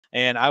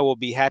and I will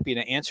be happy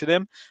to answer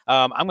them.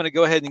 I'm going to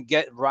go ahead and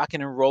get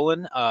rocking and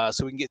rolling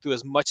so we can get through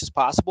as much as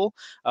possible.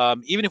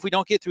 Even if we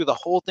don't get through the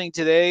whole thing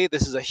today,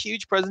 this is a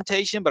huge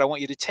presentation, but I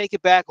want you to take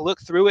it back,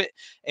 look through it,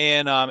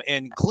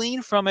 and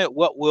glean from it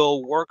what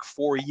will work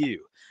for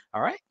you.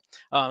 All right.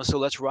 So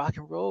let's rock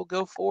and roll,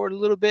 go forward a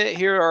little bit.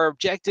 Here are our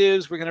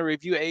objectives. We're going to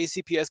review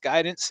AACPS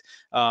guidance.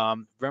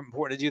 Very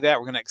important to do that.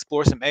 We're going to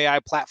explore some AI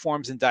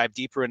platforms and dive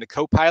deeper into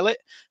Copilot,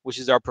 which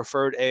is our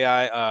preferred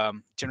AI,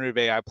 generative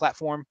AI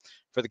platform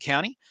for the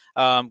county.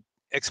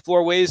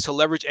 Explore ways to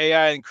leverage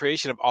AI in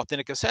creation of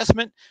authentic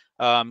assessment.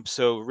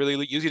 So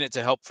really using it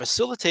to help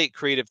facilitate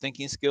creative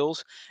thinking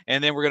skills.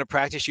 And then we're going to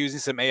practice using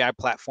some AI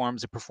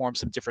platforms to perform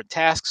some different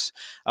tasks.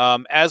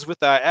 As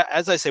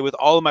I say, with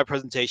all of my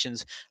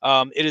presentations,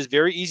 it is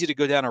very easy to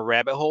go down a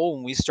rabbit hole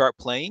when we start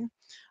playing.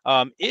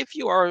 If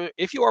you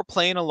are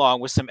playing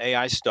along with some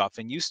AI stuff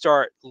and you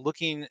start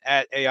looking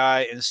at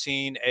AI and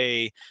seeing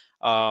a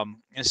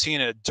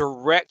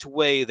direct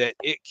way that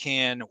it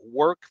can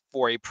work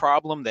for a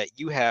problem that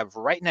you have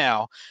right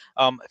now,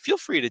 feel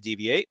free to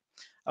deviate.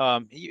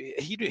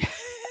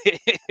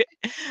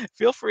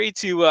 Feel free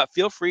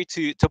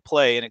to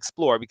play and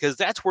explore, because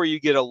that's where you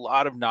get a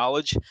lot of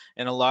knowledge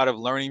and a lot of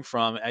learning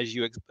from as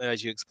you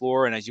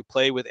explore and as you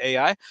play with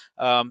AI.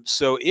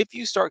 So if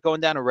you start going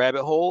down a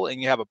rabbit hole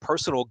and you have a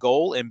personal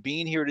goal in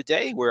being here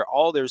today,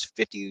 there's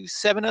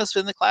 57 of us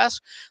in the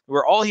class,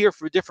 we're all here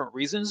for different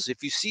reasons.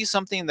 If you see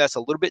something that's a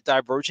little bit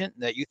divergent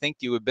that you think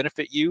would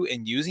benefit you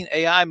in using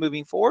AI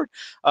moving forward,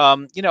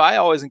 I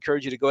always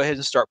encourage you to go ahead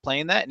and start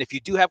playing that. And if you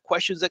do have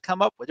questions that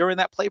come up during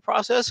that play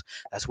process,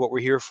 that's what we're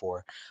here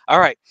for. All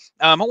right.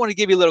 I want to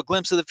give you a little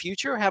glimpse of the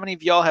future. How many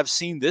of y'all have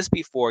seen this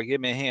before? Give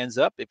me a hands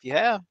up if you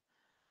have.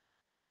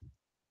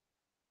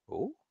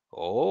 Oh,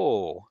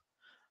 all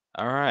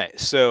right.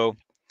 So,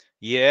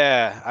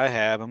 yeah, I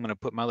have. I'm going to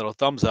put my little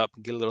thumbs up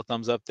and get a little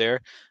thumbs up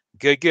there.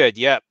 Good.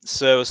 Yep.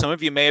 So some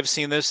of you may have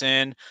seen this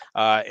in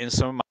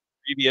some of my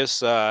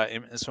previous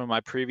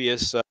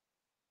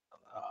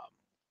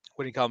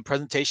what do you call them,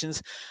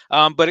 presentations,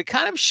 but it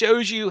kind of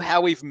shows you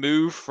how we've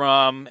moved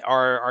from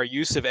our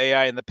use of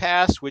AI in the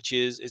past, which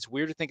is, it's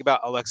weird to think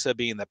about Alexa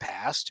being the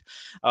past,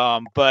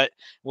 but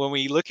when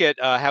we look at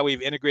how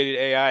we've integrated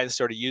AI and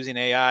started using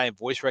AI and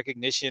voice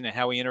recognition and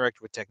how we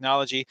interact with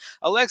technology,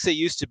 Alexa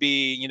used to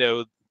be,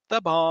 the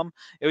bomb.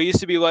 It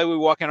used to be like we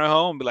walk in our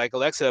home, be like,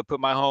 Alexa,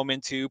 put my home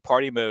into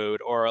party mode,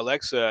 or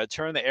Alexa,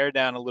 turn the air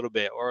down a little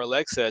bit, or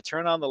Alexa,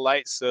 turn on the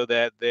lights so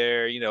that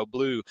they're,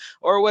 blue,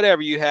 or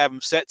whatever you have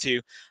them set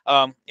to.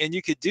 And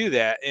you could do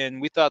that,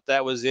 and we thought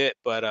that was it,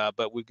 but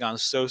we've gone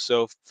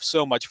so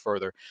much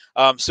further.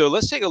 So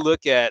let's take a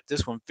look at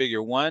this one,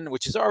 figure 1,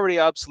 which is already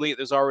obsolete.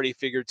 There's already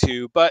figure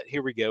 2, but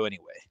here we go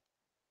anyway.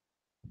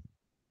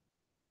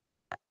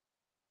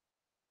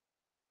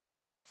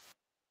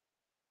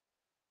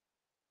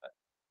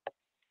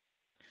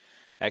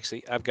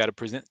 Actually, I've got to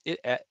present it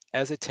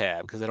as a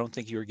tab because I don't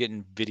think you were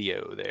getting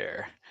video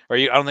there, or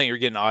I don't think you're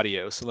getting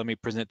audio. So let me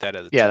present that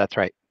as a tab. Yeah, that's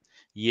right.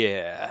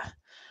 Yeah.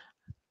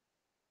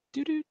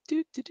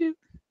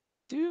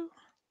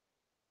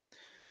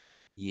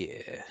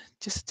 Yeah,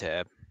 just a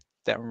tab.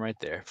 That one right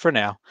there. For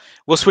now,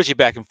 we'll switch it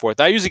back and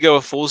forth. I usually go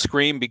a full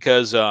screen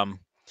because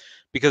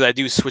I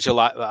do switch a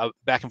lot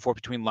back and forth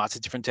between lots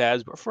of different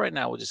tabs. But for right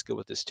now, we'll just go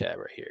with this tab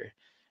right here,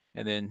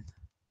 and then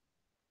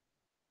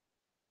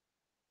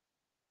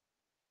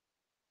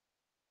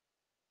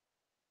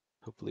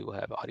hopefully we'll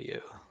have audio,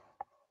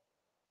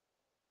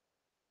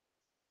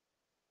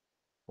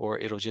 or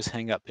it'll just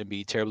hang up and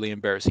be terribly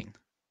embarrassing.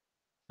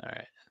 All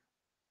right.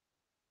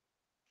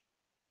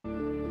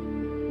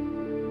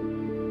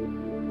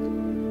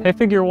 Hey,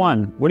 figure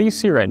 1, what do you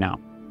see right now?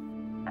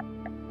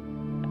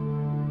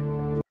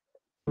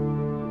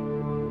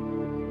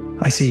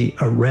 I see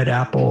a red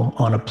apple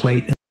on a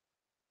plate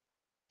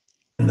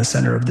in the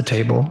center of the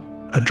table,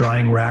 a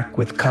drying rack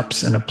with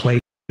cups and a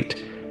plate,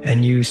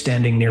 and you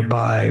standing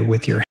nearby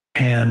with your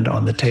hand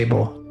on the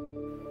table.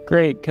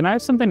 Great. Can I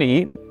have something to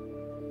eat?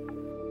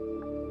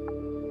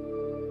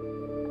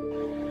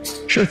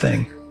 Sure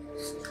thing.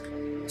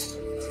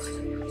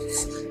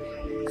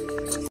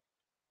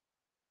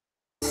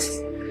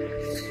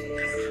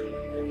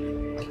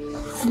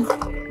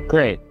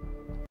 Great.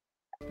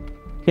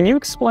 Can you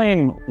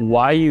explain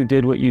why you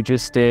did what you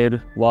just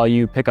did while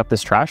you pick up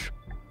this trash?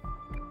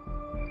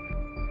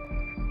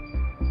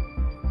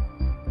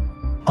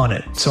 On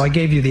it. So I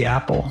gave you the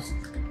apple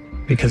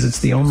because it's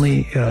the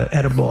only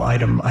edible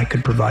item I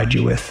could provide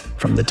you with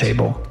from the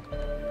table.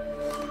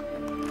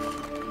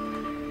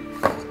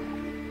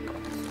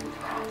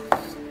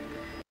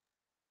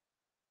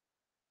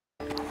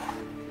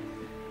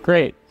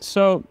 Great.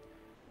 So,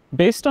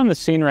 based on the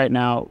scene right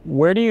now,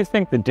 where do you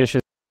think the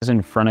dishes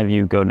in front of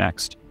you go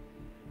next?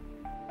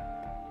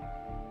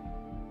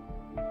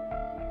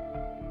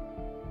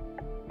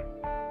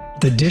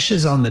 The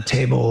dishes on the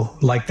table,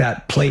 like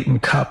that plate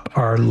and cup,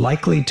 are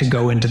likely to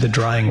go into the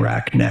drying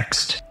rack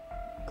next.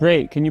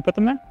 Great. Can you put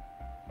them there?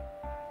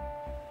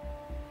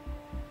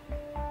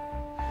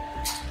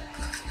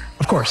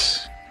 Of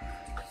course.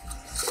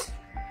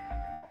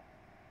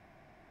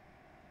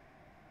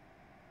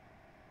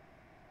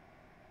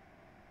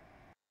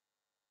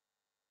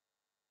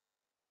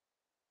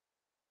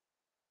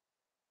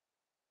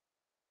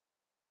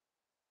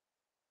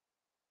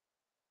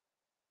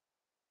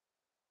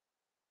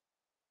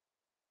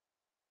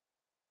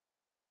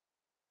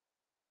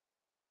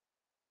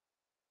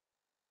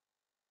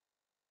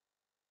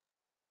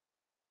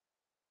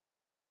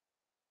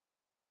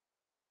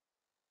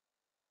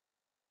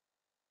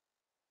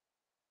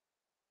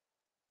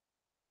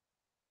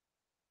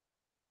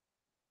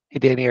 Hey,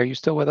 Danny, are you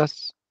still with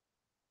us?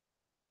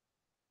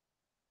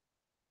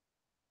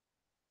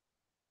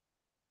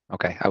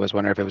 Okay, I was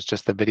wondering if it was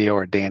just the video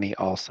or Danny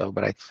also,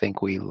 but I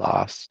think we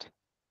lost.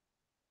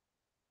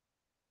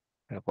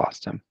 I've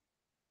lost him.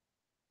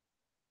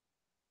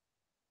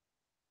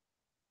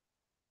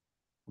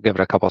 We'll give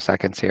it a couple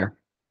seconds here.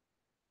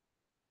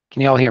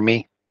 Can you all hear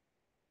me?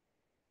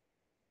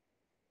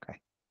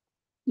 Okay,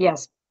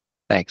 Yes.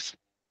 thanks.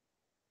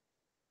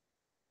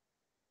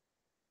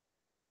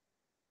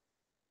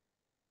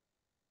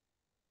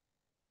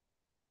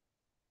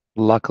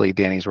 Luckily,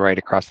 Danny's right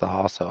across the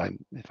hall, so I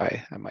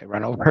might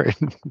run over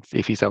and see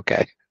if he's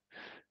okay.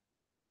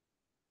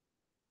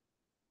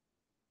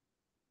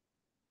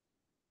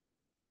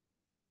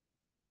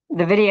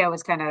 The video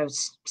was kind of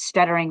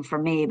stuttering for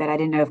me, but I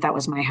didn't know if that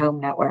was my home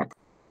network.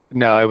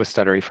 No, it was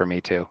stuttery for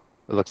me too.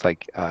 It looks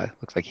like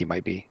he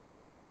might be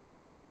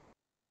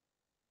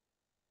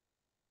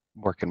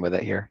working with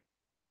it here.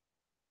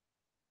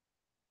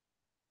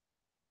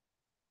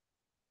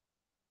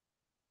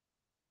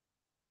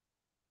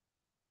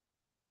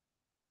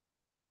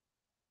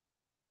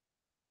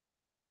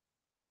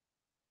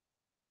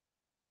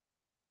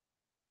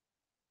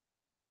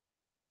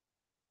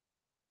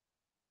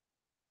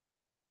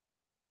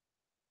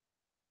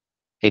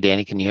 Hey,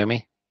 Danny, can you hear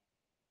me?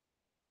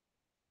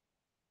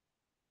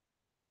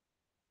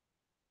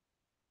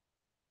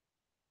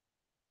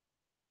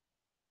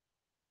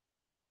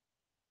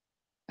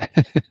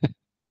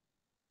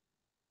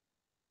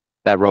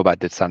 That robot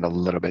did sound a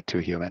little bit too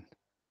human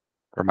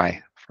for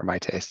my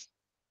taste.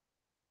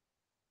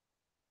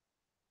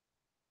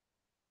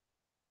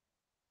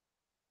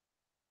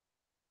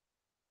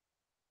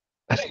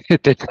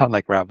 It did sound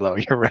like Rob Lowe.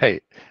 You're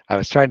right. I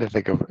was trying to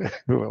think of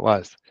who it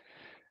was.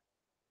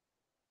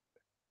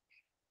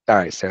 All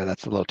right, Sarah,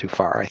 that's a little too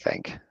far, I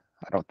think.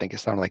 I don't think it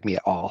sounded like me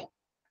at all.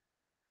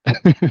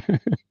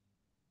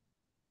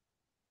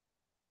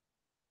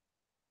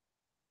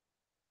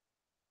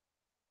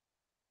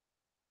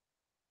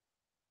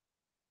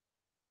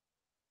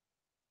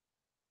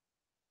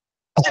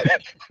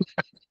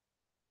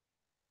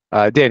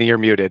 Danny, you're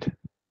muted.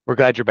 We're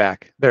glad you're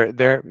back.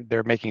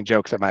 They're making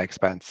jokes at my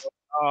expense.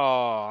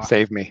 Oh,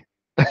 Save me.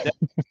 that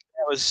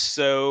was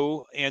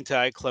so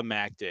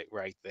anticlimactic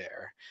right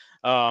there.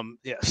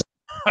 Yes.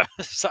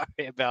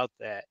 Sorry about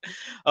that.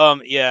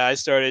 Yeah, I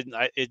started.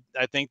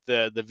 I think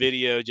the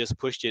video just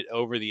pushed it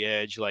over the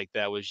edge. Like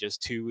that was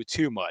just too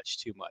much.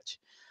 Too much.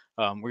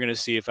 We're gonna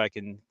see if I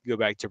can go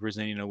back to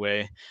presenting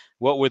away.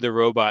 What would the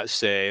robot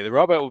say? The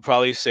robot would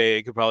probably say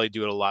it could probably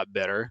do it a lot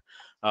better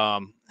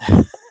than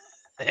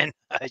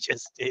I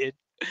just did.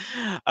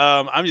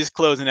 I'm just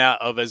closing out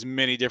of as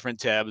many different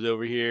tabs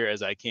over here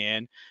as I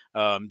can,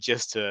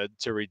 just to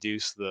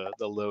reduce the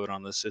load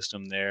on the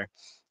system there,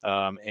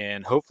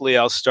 and hopefully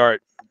I'll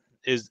start.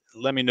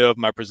 Let me know if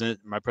my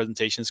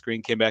presentation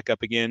screen came back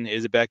up again.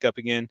 Is it back up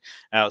again?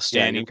 Yeah, you're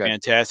Outstanding, good.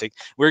 fantastic.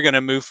 We're gonna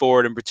move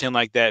forward and pretend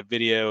like that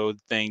video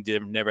thing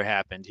never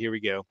happened. Here we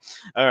go.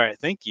 All right,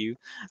 thank you.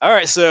 All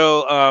right,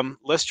 so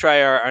let's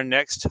try our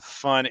next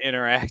fun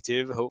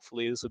interactive.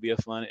 Hopefully this will be a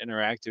fun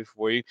interactive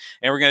for you.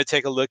 And we're going to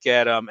take a look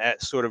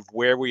at sort of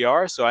where we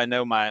are. So I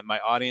know my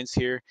audience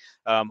here,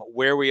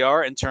 where we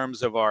are in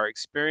terms of our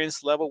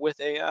experience level with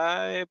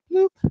AI.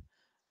 Bloop.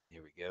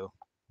 Here we go.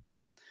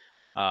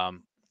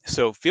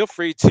 So feel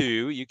free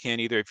to, you can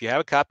either, if you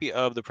have a copy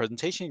of the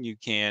presentation, you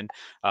can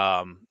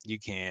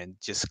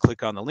just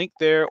click on the link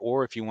there,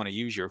 or if you want to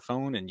use your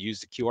phone and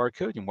use the QR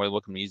code, you're more than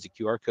welcome to use the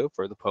QR code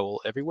for the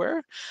poll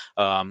everywhere.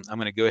 I'm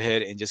going to go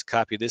ahead and just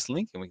copy this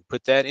link and we can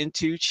put that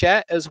into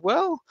chat as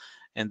well.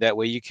 And that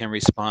way you can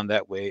respond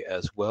that way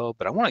as well.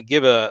 But I want to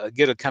get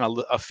a kind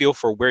of a feel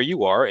for where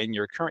you are in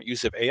your current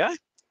use of AI.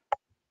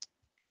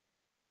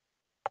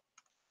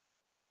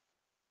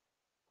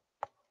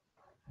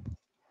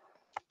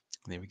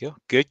 There we go.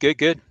 Good, good,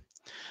 good.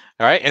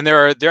 All right, and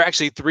there are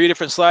actually 3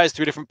 different slides,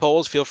 3 different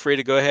polls. Feel free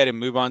to go ahead and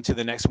move on to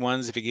the next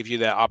ones if it gives you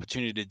that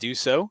opportunity to do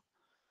so.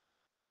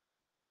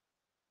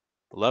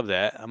 Love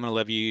that. I'm gonna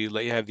let you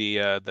have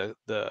the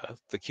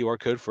QR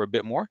code for a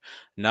bit more.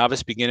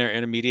 Novice, beginner,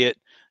 intermediate.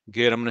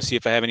 Good. I'm gonna see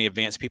if I have any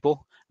advanced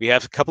people. We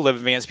have a couple of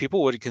advanced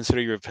people. Would you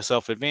consider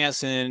yourself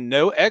advanced? And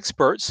no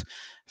experts.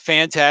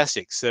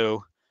 Fantastic.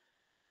 So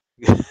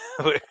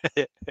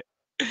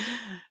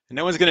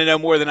no one's gonna know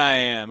more than I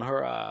am.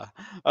 Hurrah.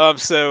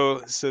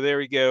 So there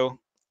we go.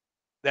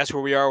 That's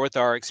where we are with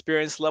our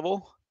experience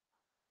level.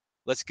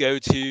 Let's go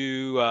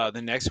to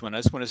the next one. I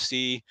just want to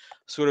see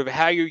sort of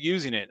how you're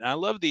using it. And I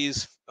love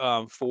these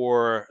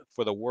for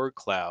the word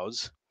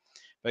clouds.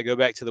 If I go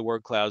back to the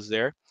word clouds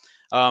there,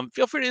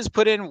 feel free to just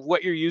put in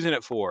what you're using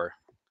it for.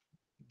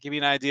 Give me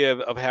an idea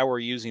of how we're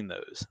using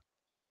those,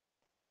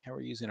 how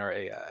we're using our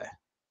AI.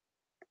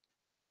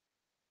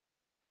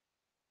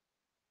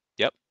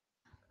 Yep,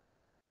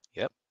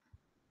 yep.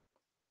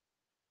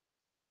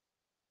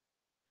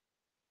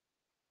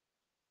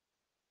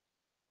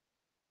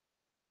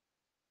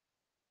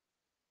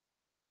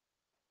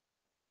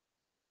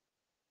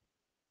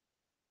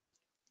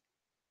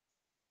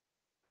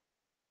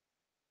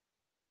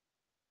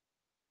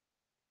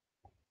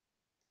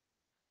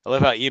 I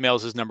love how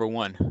emails is number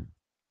one.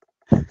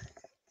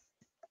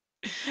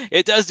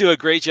 It does do a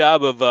great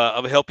job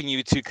of helping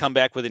you to come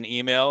back with an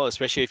email,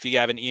 especially if you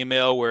have an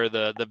email where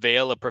the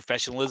veil of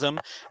professionalism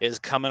is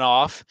coming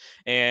off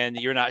and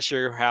you're not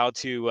sure how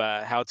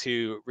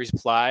to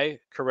reply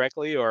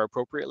correctly or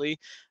appropriately.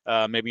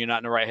 Maybe you're not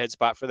in the right head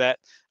spot for that.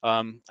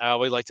 I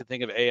always like to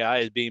think of AI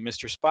as being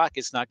Mr. Spock.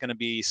 It's not going to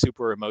be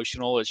super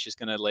emotional. It's just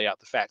going to lay out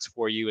the facts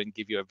for you and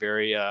give you a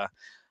very oh,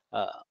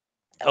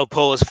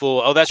 poll is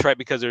full. Oh, that's right,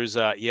 because there's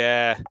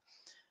yeah.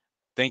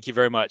 Thank you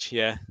very much.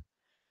 Yeah.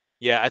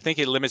 Yeah, I think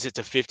it limits it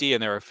to 50,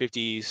 and there are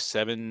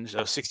 57,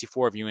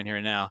 64 of you in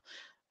here now.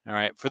 All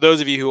right. For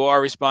those of you who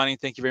are responding,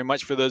 thank you very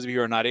much. For those of you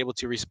who are not able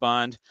to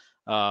respond,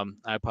 I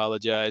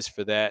apologize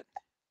for that.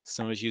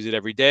 Some of us use it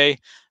every day.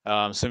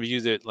 Some of you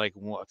use it like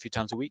a few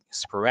times a week,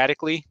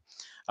 sporadically.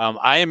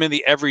 I am in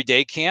the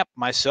everyday camp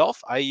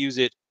myself. I use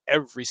it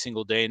every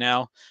single day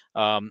now.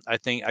 I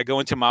think I go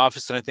into my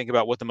office and I think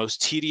about what the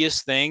most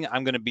tedious thing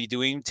I'm going to be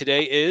doing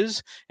today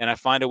is, and I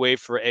find a way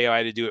for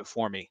AI to do it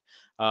for me.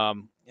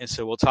 And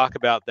so we'll talk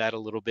about that a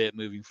little bit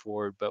moving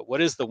forward. But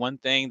what is the one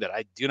thing that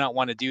I do not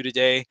want to do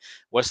today?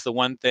 What's the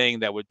one thing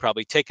that would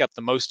probably take up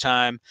the most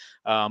time,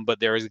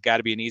 but there has got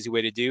to be an easy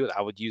way to do it?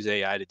 I would use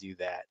AI to do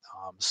that.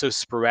 So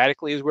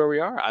sporadically is where we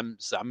are. I'm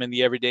in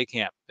the everyday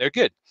camp. They're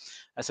good.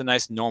 That's a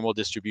nice normal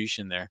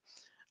distribution there.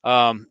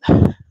 All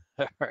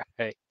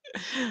right.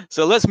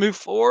 So let's move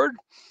forward.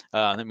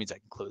 That means I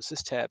can close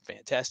this tab.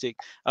 Fantastic.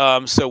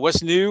 So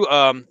what's new?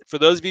 For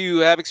those of you who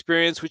have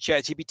experience with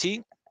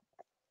ChatGPT,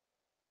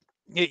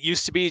 it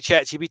used to be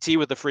ChatGPT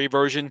with the free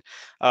version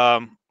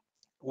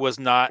was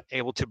not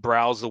able to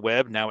browse the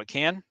web. Now it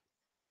can.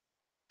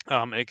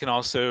 You can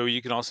also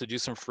do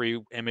some free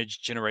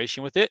image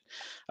generation with it,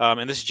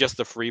 and this is just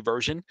the free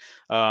version.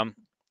 Yep,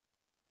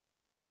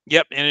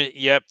 and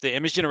the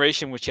image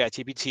generation with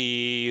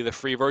ChatGPT, the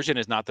free version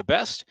is not the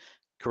best.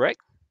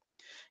 Correct?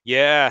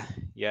 Yeah,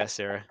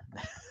 Sarah.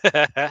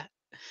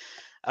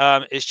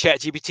 Is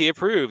ChatGPT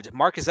approved?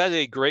 Marcus, that's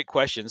a great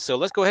question. So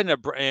let's go ahead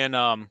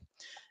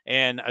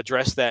and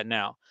address that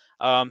now.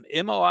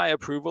 MOI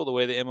approval, the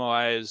way the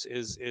MOI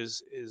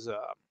is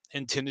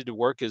intended to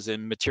work is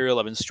in material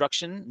of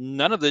instruction.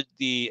 None of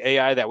the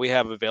AI that we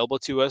have available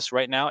to us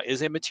right now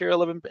is a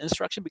material of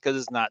instruction because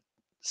it's not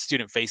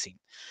student facing.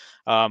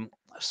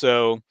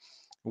 So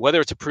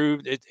whether it's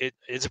approved,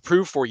 it's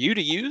approved for you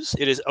to use.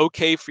 It is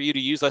okay for you to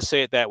use. Let's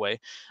say it that way.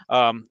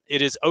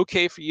 It is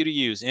okay for you to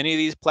use any of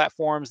these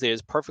platforms. It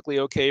is perfectly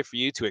okay for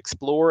you to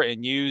explore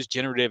and use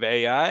generative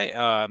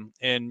AI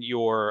in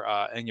your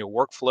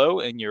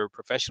workflow in your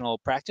professional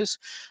practice.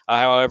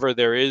 However,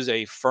 there is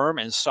a firm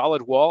and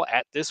solid wall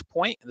at this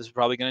point. This is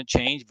probably going to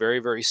change very,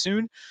 very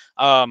soon.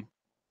 Oh,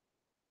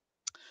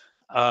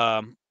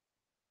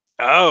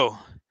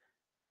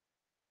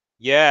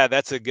 yeah,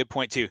 that's a good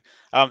point too.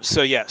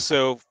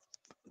 So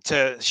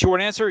to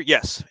short answer,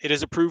 yes, it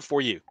is approved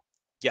for you.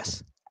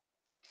 Yes.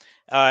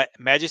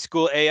 Magic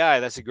School AI,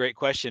 that's a great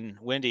question,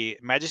 Wendy.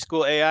 Magic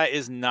School AI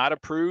is not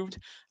approved,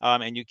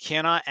 and you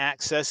cannot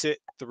access it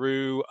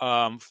through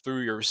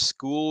your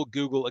school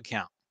Google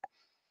account.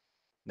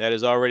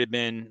 That's already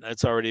been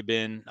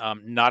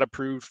not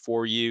approved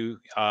for you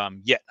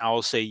yet. I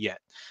will say yet.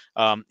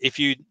 If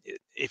you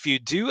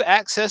do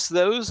access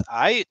those,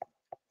 I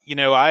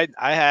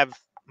have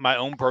my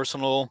own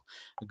personal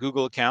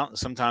Google account.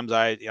 Sometimes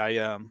I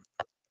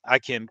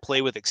can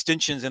play with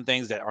extensions and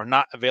things that are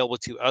not available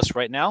to us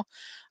right now.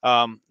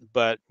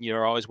 But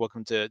you're always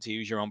welcome to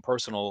use your own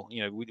personal.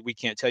 We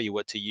can't tell you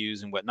what to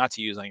use and what not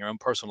to use on your own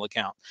personal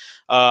account.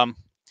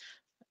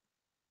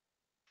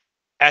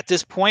 At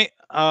this point,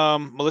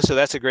 Melissa,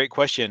 that's a great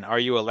question. Are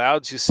you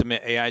allowed to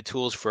submit AI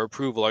tools for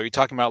approval? Are you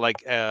talking about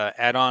like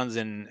add-ons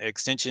and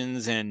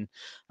extensions and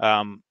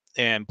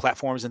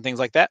platforms and things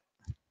like that?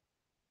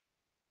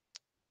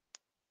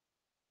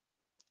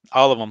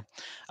 All of them.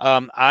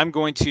 I'm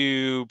just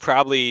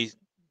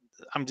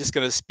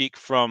going to speak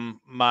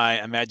from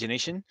my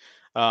imagination,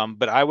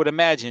 but I would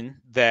imagine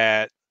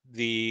that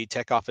the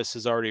tech office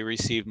has already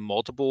received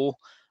multiple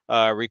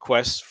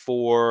requests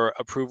for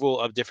approval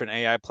of different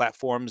AI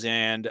platforms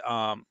and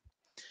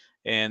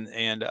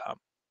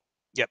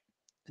yep,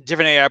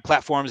 different AI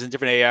platforms and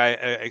different AI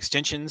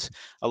extensions.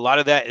 A lot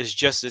of that is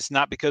it's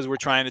not because we're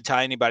trying to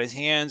tie anybody's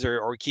hands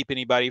or keep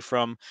anybody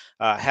from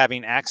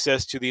having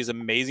access to these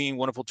amazing,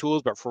 wonderful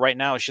tools. But for right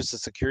now, it's just a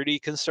security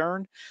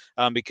concern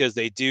because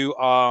they do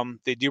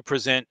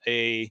present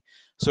a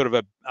sort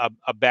of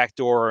a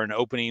backdoor or an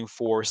opening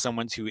for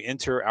someone to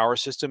enter our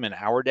system and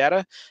our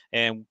data,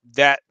 and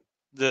that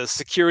the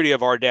security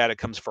of our data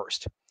comes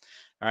first.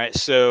 All right,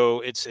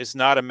 so it's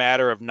not a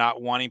matter of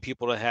not wanting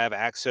people to have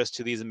access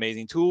to these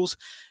amazing tools.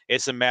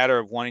 It's a matter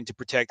of wanting to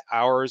protect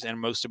ours and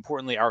most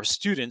importantly our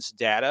students'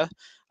 data.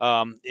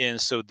 And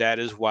so that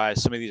is why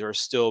some of these are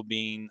still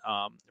being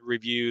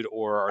reviewed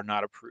or are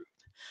not approved.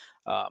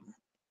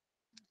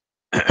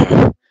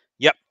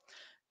 Yep,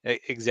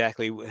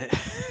 exactly.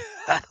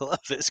 I love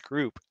this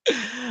group.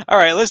 All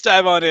right, let's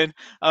dive on in.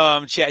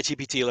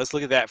 ChatGPT. Let's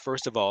look at that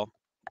first of all.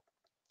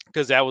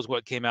 because that was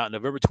what came out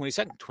November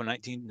 22nd,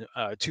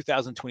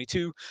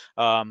 2022.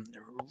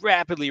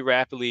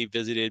 Rapidly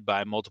visited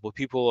by multiple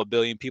people, 1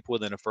 billion people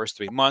within the first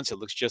 3 months. It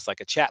looks just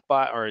like a chat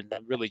bot, or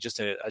really just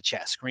a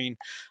chat screen.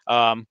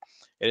 It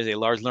is a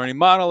large learning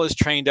model, is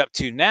trained up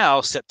to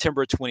now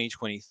September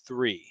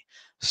 2023.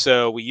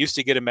 So we used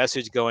to get a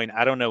message going,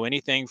 I don't know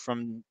anything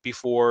from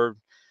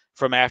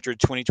after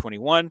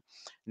 2021.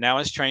 Now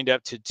it's trained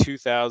up to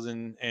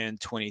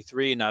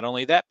 2023. Not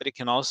only that, but it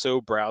can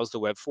also browse the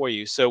web for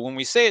you. So when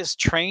we say it's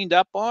trained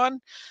up on,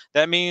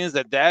 that means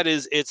that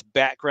is its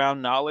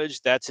background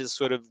knowledge. That's its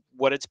sort of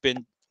what it's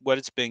been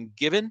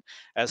given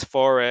as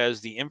far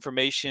as the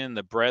information,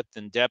 the breadth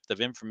and depth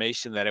of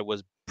information that it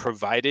was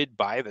provided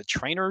by the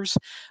trainers.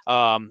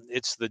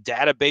 It's the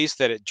database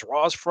that it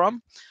draws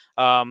from.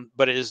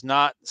 But it is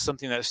not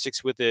something that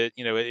sticks with it.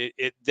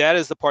 That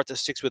is the part that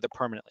sticks with it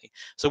permanently.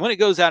 So when it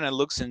goes out and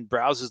looks and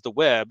browses the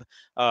web,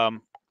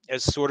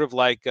 it's sort of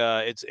like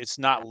it's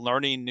not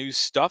learning new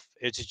stuff.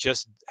 It's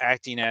just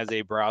acting as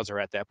a browser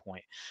at that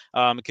point.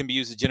 It can be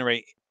used to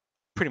generate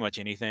pretty much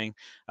anything: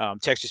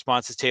 text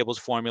responses, tables,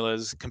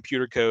 formulas,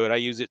 computer code. I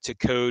use it to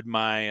code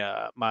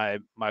my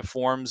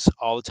forms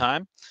all the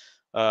time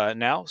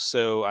now.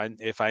 So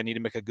if I need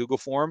to make a Google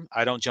form,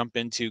 I don't jump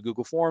into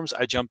Google Forms.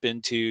 I jump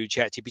into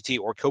ChatGPT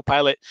or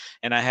Copilot,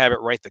 and I have it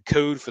write the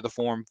code for the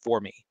form for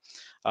me.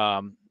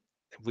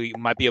 We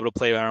might be able to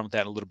play around with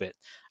that a little bit.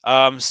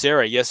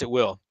 Sarah, yes, it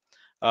will.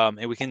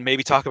 And we can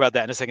maybe talk about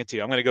that in a second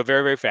too. I'm going to go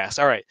very fast.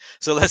 All right,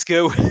 so let's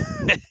go.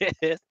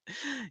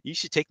 You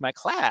should take my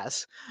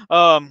class.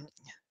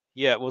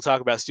 Yeah, we'll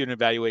talk about student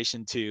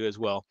evaluation too as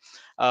well.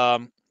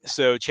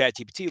 So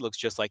ChatGPT looks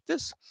just like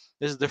this.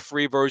 This is the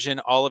free version.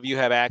 All of you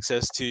have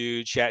access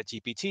to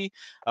ChatGPT.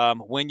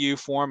 When you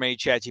form a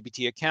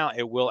ChatGPT account,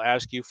 it will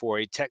ask you for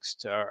a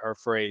text or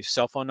for a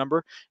cell phone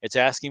number. It's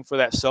asking for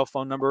that cell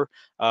phone number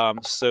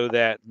so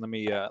that let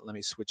me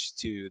switch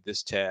to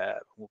this tab.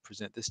 We'll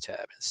present this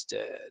tab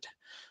instead.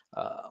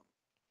 Bloop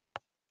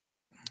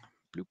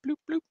bloop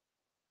bloop.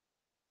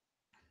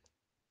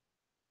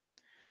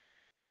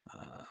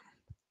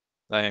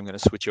 I am going to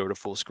switch over to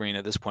full screen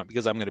at this point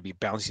because I'm going to be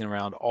bouncing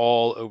around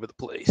all over the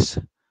place.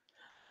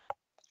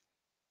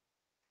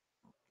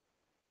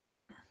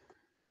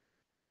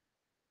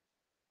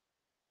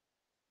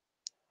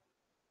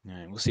 All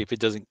right, we'll see if it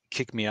doesn't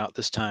kick me out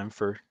this time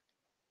for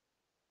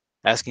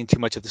asking too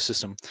much of the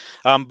system.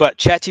 But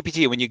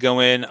ChatGPT, when you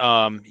go in,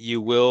 it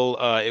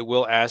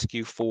will ask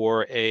you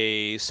for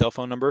a cell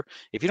phone number.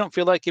 If you don't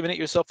feel like giving it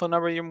your cell phone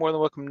number, you're more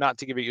than welcome not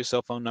to give it your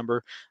cell phone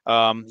number.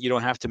 You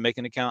don't have to make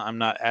an account. I'm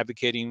not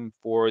advocating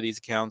for these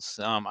accounts.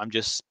 I'm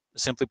just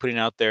simply putting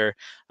out there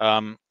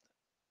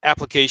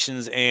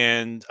applications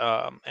and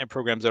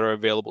programs that are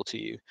available to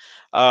you.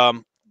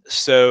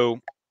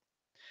 So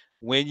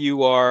when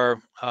you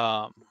are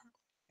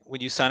when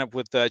you sign up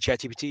with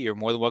ChatGPT, you're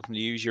more than welcome to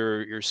use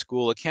your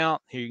school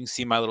account. Here you can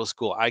see my little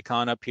school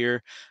icon up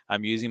here.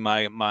 I'm using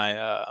my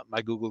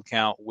Google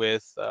account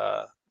with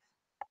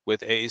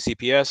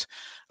AACPS.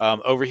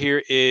 Over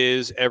here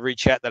is every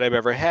chat that I've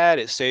ever had.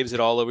 It saves it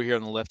all over here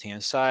on the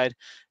left-hand side.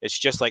 It's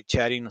just like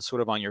chatting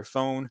sort of on your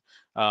phone.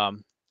 I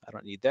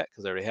don't need that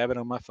because I already have it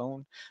on my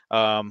phone.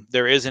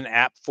 There is an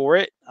app for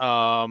it.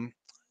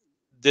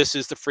 This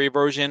is the free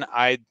version.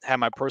 I have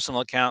my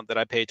personal account that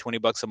I pay 20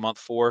 bucks a month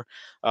for,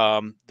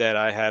 that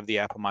I have the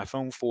app on my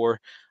phone for.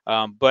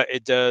 But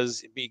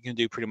you can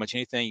do pretty much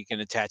anything. You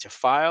can attach a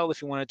file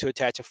if you wanted to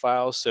attach a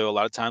file. So a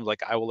lot of times,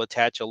 like I will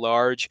attach a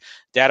large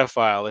data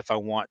file if I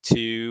want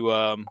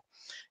to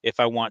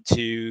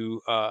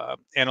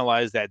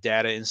analyze that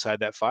data inside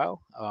that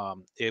file.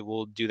 It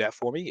will do that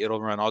for me.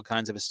 It'll run all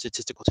kinds of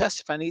statistical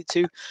tests if I need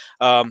to.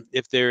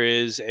 If there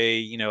is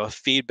a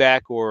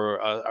feedback or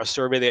a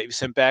survey that you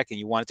sent back and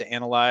you want it to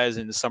analyze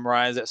and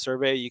summarize that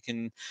survey, you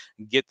can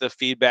get the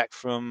feedback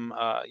from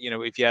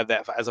if you have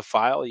that as a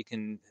file, you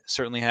can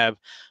certainly have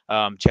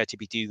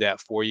ChatGPT do that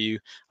for you.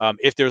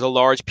 If there's a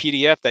large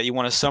PDF that you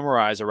want to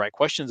summarize or write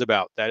questions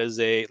about, that is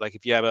like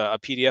if you have a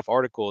PDF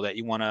article that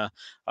you want to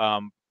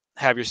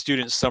have your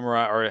students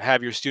summarize or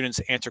have your students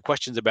answer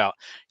questions about,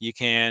 you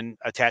can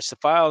attach the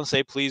file and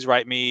say, please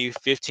write me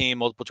 15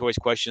 multiple choice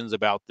questions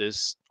about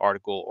this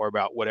article or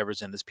about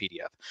whatever's in this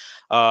PDF.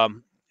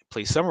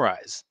 Please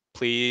summarize.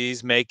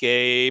 Please make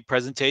a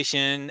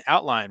presentation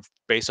outline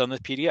based on this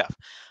PDF.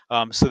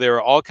 So there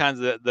are all kinds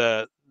of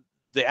the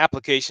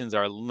applications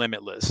are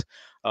limitless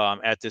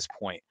at this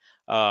point.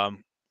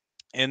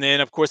 And then,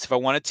 of course, if I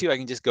wanted to, I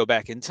can just go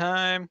back in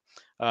time.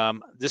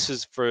 This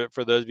is for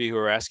those of you who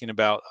are asking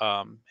about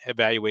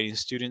evaluating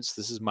students.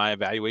 This is my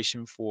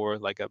evaluation for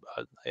like a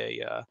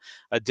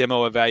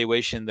demo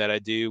evaluation that I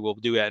do. We'll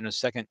do that in a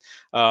second.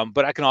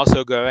 But I can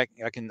also go back.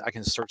 I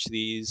can search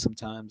these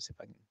sometimes if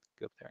I can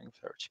go up there and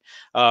search.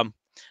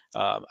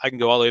 I can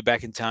go all the way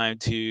back in time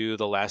to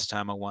the last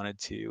time I wanted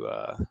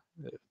to.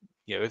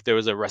 If there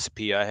was a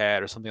recipe I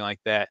had or something like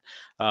that,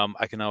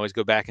 I can always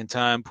go back in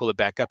time, pull it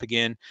back up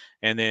again,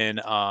 and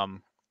then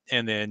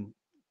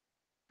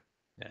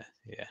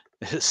yeah,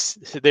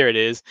 there it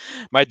is.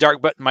 My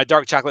dark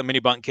chocolate mini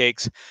bundt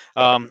cakes.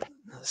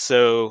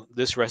 So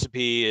this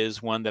recipe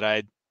is one that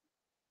I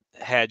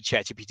had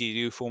ChatGPT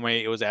do for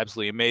me. It was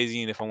absolutely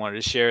amazing. If I wanted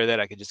to share that,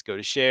 I could just go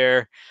to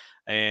share,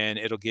 and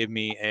it'll give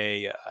me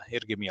a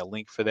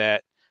link for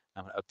that.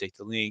 I'm gonna update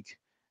the link,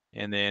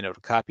 and then it'll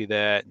copy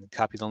that and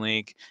copy the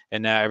link.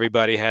 And now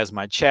everybody has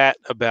my chat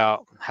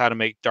about how to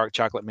make dark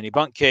chocolate mini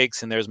bundt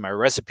cakes. And there's my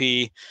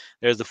recipe.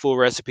 There's the full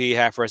recipe,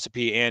 half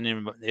recipe,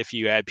 and if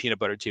you add peanut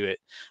butter to it.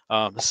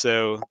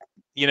 So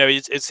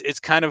it's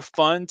kind of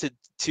fun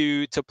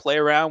to play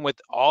around with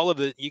all of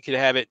it. You could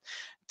have it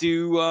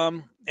do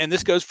and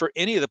this goes for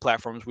any of the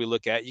platforms we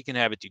look at. You can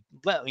have it do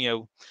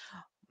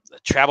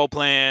travel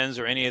plans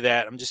or any of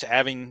that. I'm just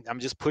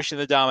pushing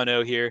the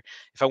domino here.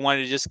 If I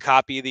wanted to just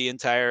copy the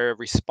entire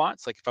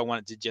response, like if I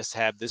wanted to just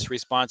have this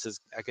response,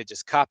 I could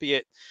just copy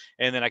it,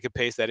 and then I could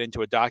paste that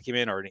into a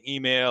document or an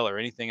email or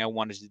anything I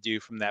wanted to do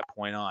from that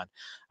point on.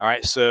 All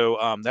right,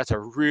 so that's a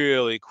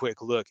really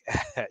quick look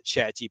at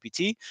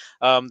ChatGPT.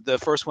 The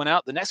first one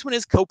out. The next one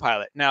is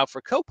Copilot. Now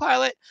for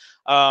Copilot,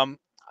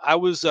 I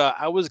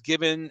was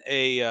given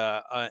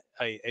a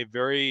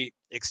very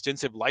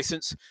extensive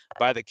license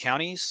by the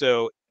county.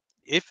 So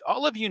if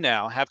all of you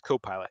now have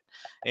Copilot,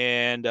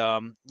 and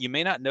you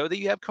may not know that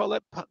you have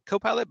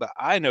Copilot, but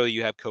I know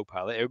you have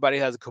Copilot. Everybody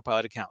has a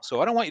Copilot account. So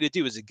what I want you to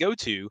do is to go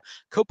to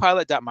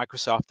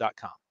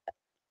copilot.microsoft.com.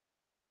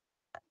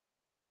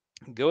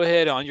 Go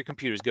ahead on your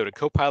computers, go to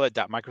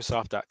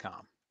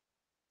copilot.microsoft.com.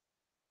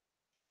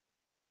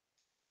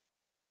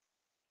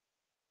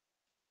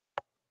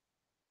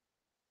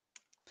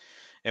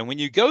 And when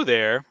you go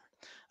there,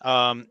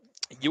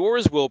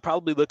 yours will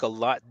probably look a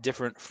lot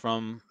different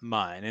from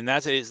mine, and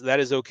that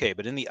is okay.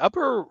 But in the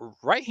upper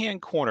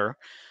right-hand corner,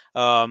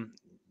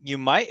 you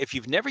might, if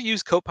you've never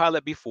used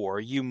Copilot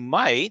before, you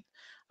might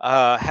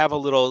have a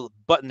little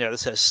button there that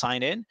says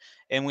sign in.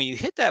 And when you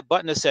hit that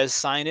button that says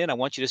sign in, I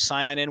want you to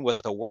sign in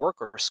with a work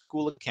or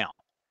school account.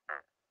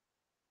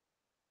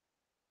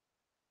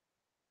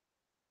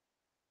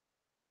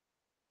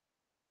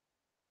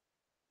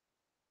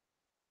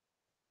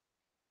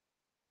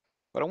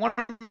 But I want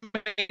to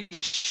make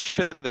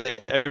sure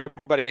that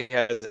everybody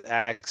has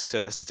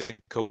access to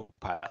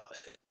Copilot.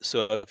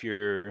 So if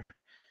you're,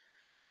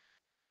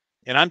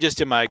 and I'm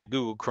just in my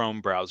Google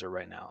Chrome browser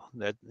right now,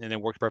 and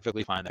it worked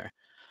perfectly fine there.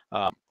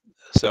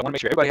 So I want to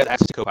make sure everybody has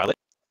access to Copilot.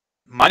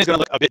 Mine is going to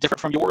look a bit different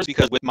from yours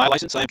because with my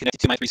license, I am connected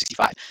to my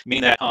 365,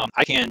 meaning that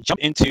I can jump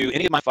into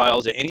any of my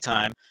files at any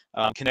time,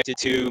 connected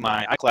to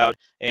my iCloud,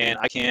 and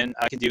I can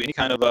do any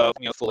kind of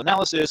full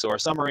analysis or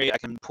summary. I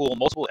can pull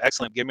multiple.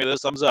 Excellent. Give me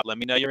those thumbs up. Let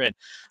me know you're in.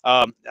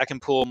 I can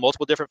pull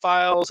multiple different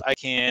files. I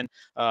can.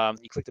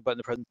 You click the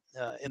button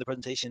in the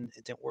presentation.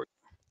 It didn't work.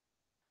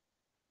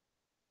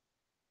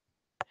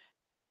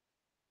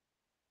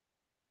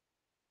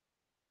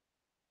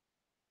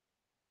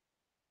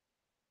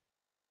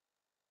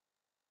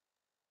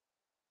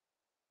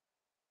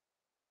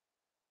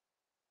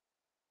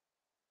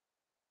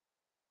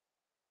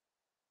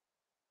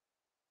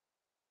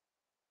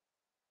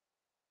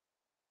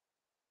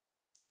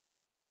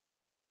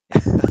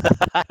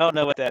 I don't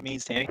know what that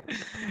means, Tanny.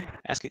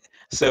 Ask it.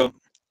 So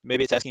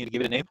maybe it's asking you to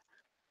give it a name.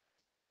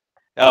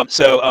 Here,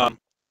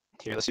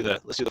 let's do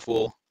the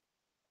full.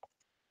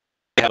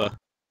 I'm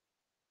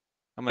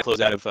gonna close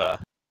out of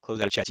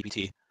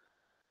ChatGPT.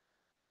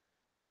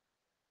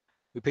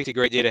 We picked a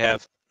great day to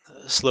have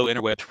slow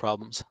interweb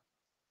problems.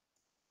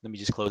 Let me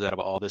just close out of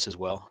all this as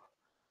well.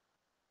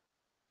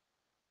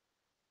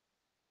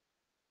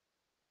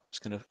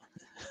 Just gonna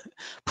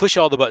push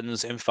all the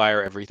buttons and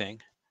fire everything.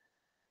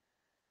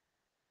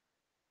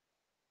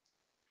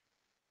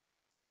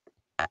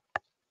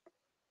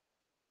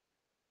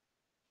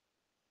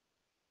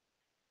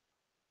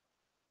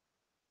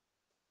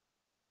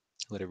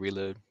 Let it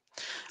reload.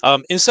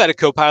 Inside of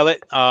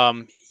Copilot,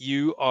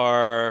 you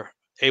are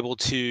able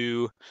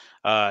to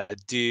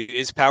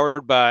it's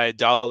powered by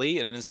DALL-E,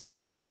 and it's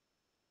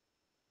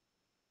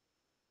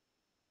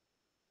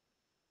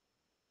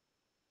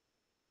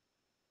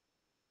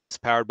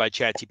powered by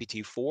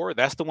ChatGPT 4.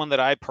 That's the one that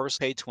I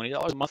personally pay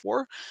 $20 a month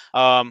for.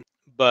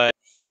 But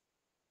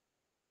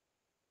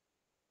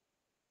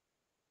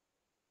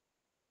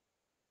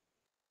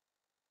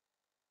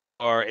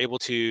are able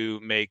to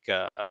make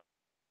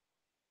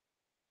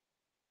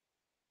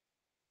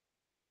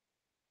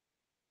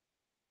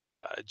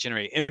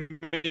generate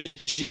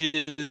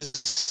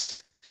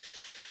images.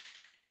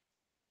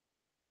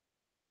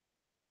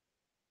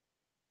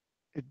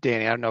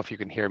 Danny, I don't know if you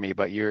can hear me,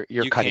 but you're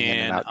You cutting in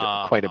and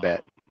out quite a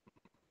bit.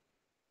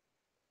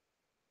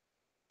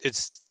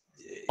 It's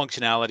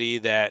functionality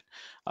that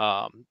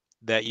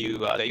that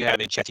you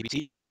have in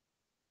ChatGPT.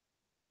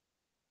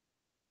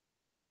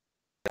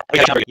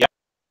 Yeah, very good.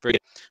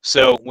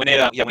 So when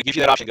it when it gives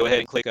you that option, go ahead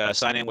and click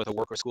sign in with a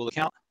work or school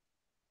account.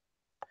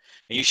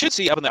 And you should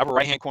see up in the upper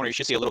right hand corner, you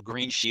should see a little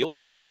green shield.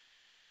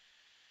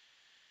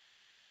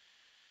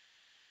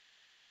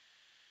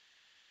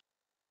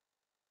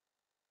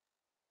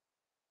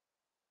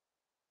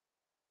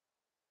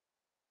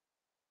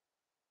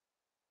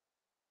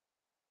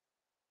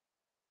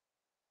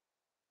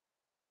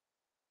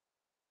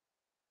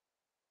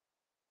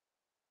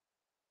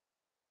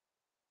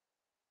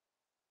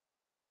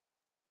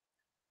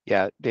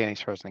 Yeah, Danny's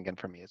frozen again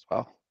for me as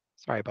well.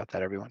 Sorry about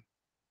that, everyone.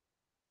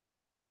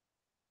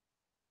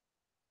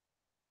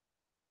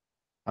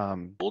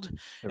 And There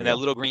we that go.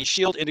 little green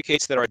shield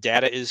indicates that our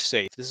data is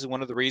safe. This is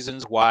one of the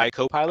reasons why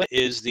Copilot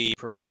is the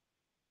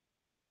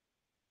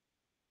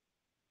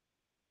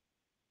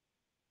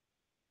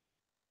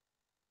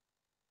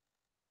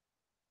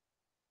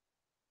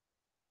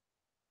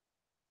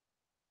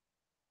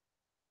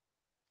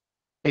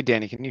Hey,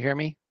 Danny, can you hear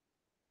me?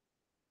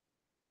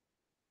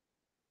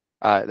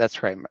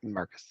 That's right,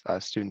 Marcus.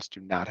 Students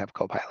do not have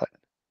Copilot.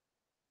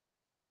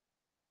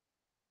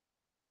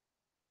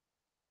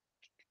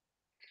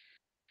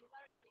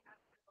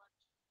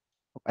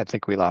 I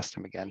think we lost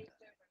him again.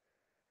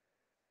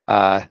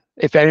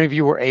 If any of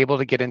you were able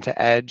to get into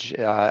Edge,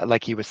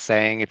 like he was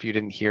saying, if you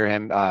didn't hear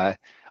him,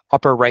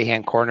 upper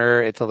right-hand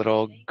corner, it's a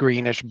little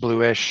greenish,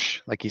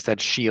 bluish, like he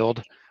said,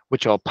 shield,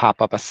 which will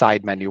pop up a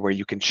side menu where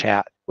you can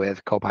chat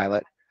with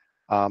Copilot.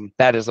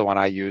 That is the one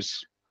I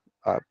use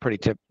pretty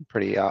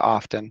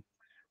often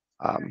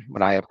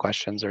when I have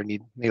questions or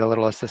need a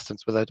little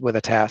assistance with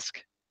a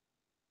task.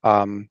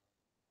 Not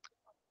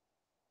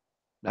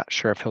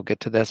sure if he'll get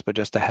to this, but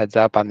just a heads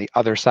up, on the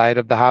other side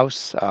of the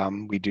house,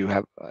 we do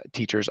have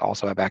teachers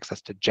also have access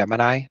to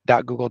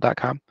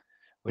gemini.google.com,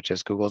 which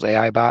is Google's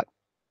AI bot.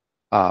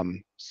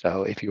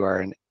 So if you are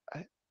an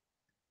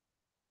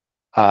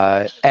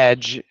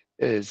Edge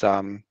is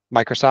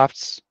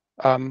Microsoft's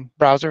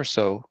browser,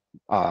 so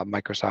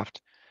Microsoft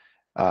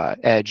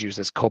Edge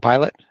uses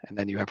Copilot, and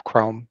then you have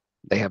Chrome.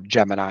 They have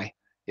Gemini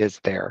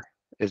is their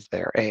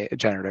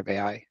generative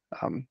AI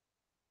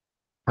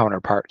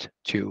counterpart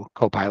to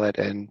Copilot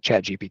and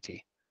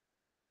ChatGPT.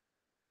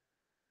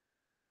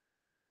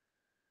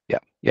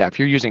 Yeah. If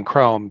you're using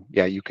Chrome,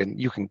 yeah, you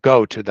can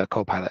go to the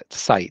Copilot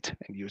site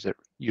and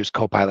use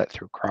Copilot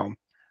through Chrome.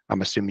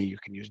 I'm assuming you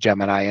can use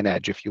Gemini and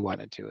Edge if you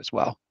wanted to as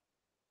well.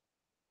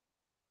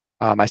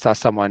 I saw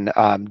someone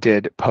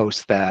did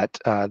post that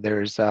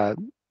there's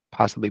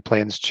possibly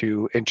plans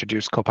to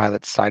introduce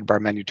Copilot's sidebar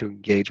menu to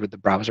engage with the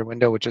browser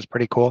window, which is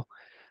pretty cool.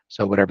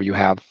 So whatever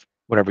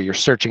you're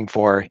searching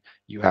for,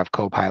 you have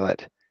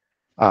Copilot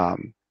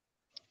to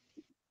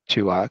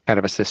kind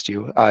of assist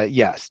you.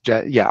 Yes,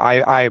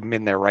 I'm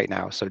in there right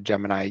now. So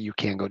Gemini, you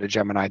can go to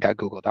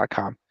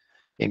gemini.google.com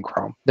in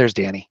Chrome. There's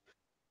Danny.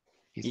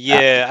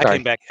 Yeah, I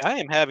came back. I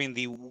am having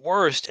the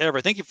worst ever.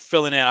 Thank you for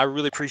filling in. I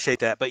really appreciate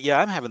that. But yeah,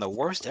 I'm having the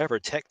worst ever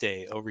tech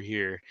day over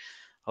here.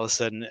 All of a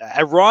sudden,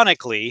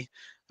 ironically,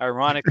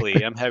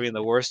 I'm having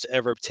the worst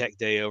ever tech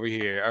day over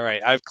here. All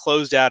right, I've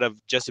closed out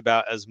of just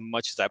about as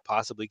much as I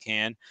possibly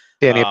can.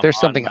 Danny, if there's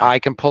something my, I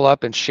can pull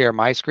up and share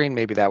my screen,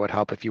 maybe that would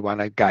help if you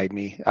want to guide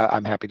me.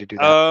 I'm happy to do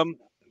that.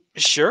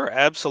 Sure,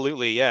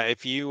 absolutely. Yeah,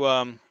 if you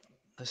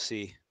let's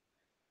see.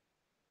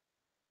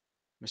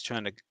 I'm just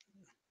trying to.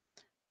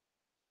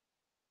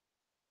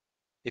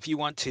 If you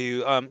want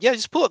to, yeah,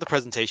 just pull up the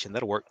presentation.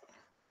 That'll work.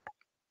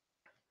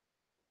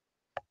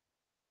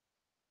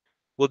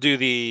 We'll do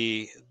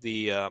the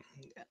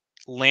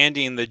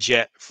landing the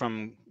jet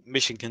from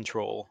mission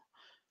control,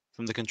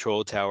 from the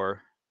control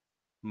tower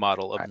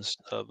model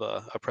of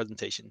a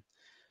presentation.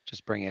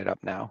 Just bringing it up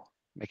now,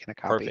 making a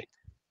copy. Perfect.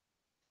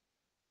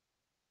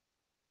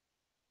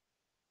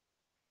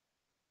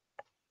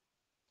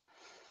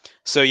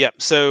 So yeah,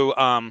 so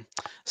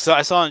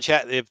I saw in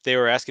chat if they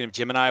were asking if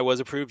Gemini was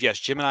approved. Yes,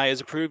 Gemini is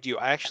approved. You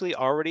actually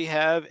already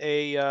have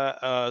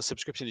a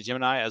subscription to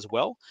Gemini as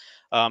well.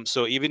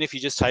 So even if you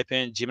just type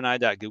in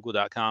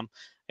gemini.google.com,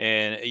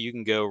 and you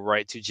can go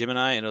right to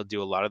Gemini, and it'll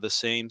do a lot of the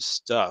same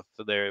stuff.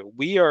 There,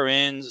 we are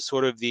in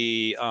sort of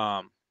the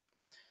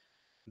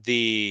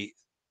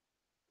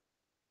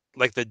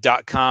like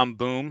the .com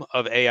boom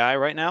of AI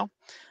right now.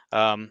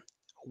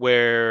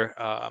 Where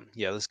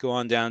yeah, let's go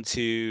on down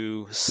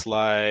to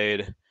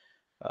slide.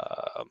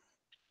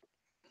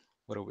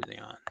 What are we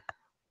on?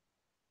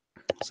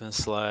 It's on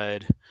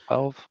slide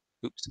 12.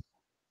 Oops.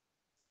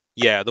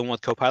 Yeah, the one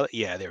with Copilot.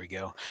 Yeah, there we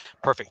go.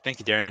 Perfect. Thank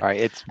you, Darren. All right,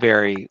 it's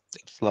very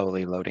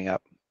slowly loading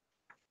up.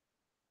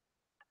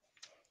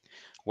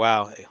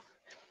 Wow,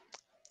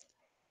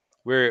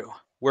 we're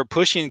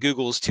pushing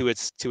Google's to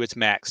its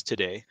max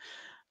today.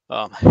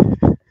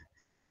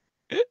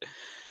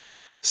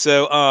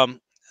 So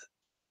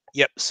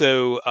yep.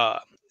 So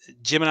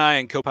Gemini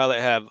and Copilot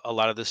have a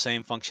lot of the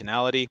same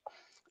functionality.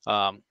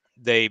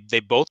 They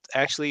both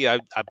actually. I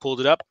pulled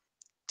it up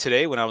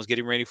today when I was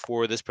getting ready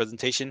for this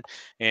presentation,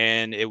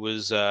 and it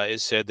was it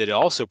said that it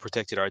also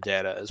protected our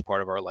data as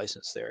part of our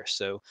license there.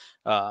 So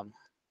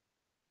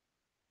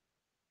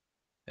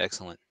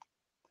excellent.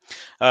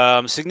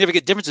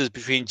 Significant differences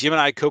between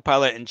Gemini,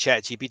 Copilot, and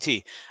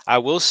ChatGPT. I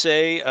will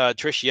say,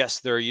 Trish, yes,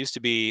 there used to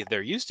be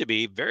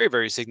very,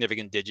 very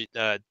significant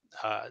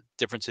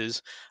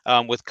differences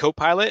with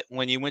Copilot.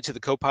 When you went to the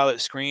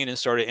Copilot screen and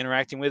started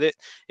interacting with it,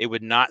 it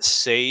would not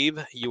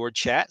save your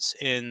chats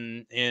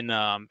in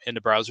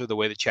the browser the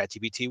way that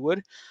ChatGPT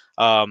would.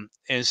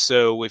 And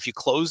so, if you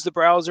close the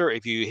browser,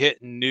 if you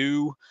hit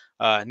new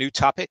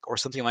topic or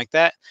something like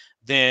that,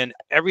 then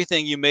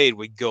everything you made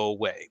would go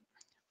away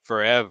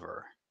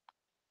forever.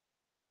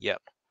 Yep.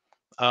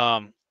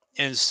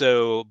 And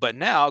so, but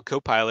now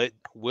Copilot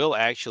will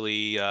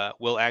actually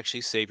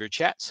save your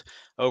chats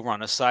over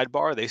on a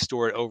sidebar. They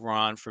store it over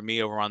on, for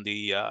me, over on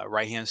the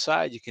right hand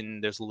side.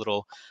 There's a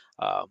little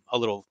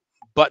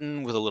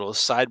button with a little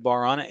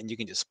sidebar on it, and you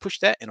can just push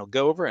that and it'll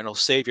go over and it'll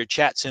save your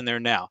chats in there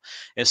now.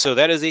 And so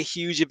that is a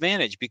huge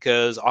advantage,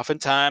 because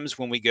oftentimes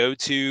when we go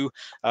to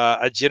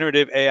a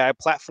generative AI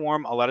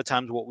platform, a lot of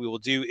times what we will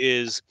do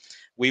is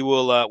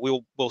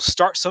we'll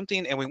start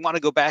something and we want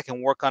to go back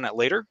and work on it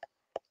later.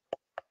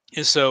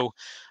 And so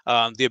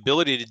the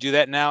ability to do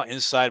that now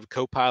inside of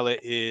Copilot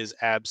is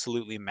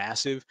absolutely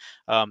massive.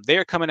 They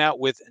are coming out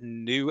with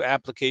new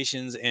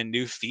applications and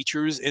new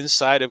features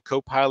inside of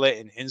Copilot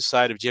and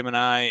inside of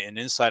Gemini and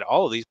inside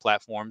all of these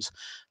platforms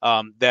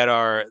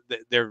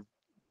they're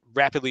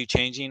rapidly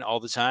changing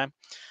all the time.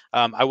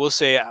 I will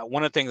say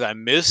one of the things I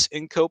miss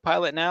in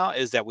Copilot now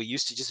is that we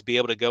used to just be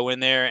able to go in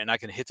there and I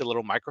can hit the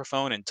little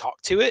microphone and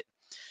talk to it,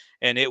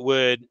 and I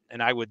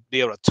would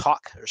be able to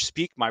talk or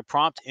speak my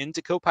prompt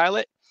into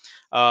Copilot,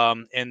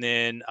 and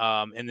then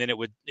it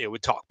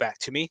would talk back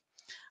to me.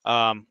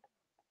 Um,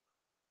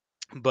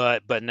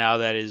 but now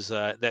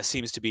that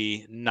seems to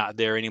be not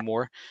there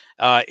anymore.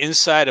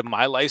 Inside of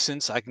my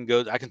license, I can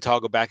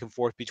toggle back and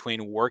forth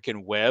between work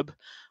and web.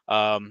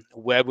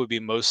 Web would be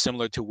most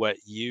similar to what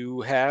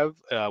you have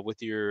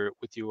with your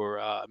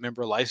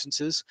member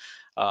licenses.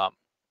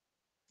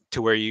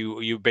 To where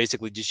you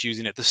basically just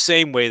using it the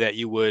same way that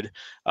you would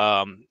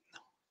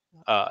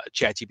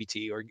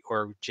ChatGPT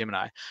or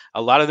Gemini.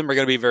 A lot of them are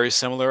going to be very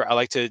similar. I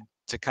like to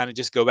kind of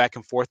just go back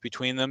and forth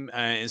between them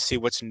and see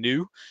what's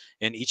new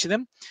in each of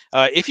them.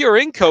 If you're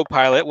in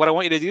Copilot, what I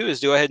want you to do is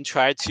go ahead and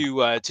try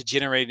to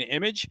generate an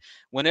image.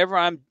 Whenever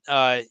I'm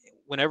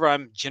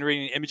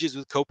generating images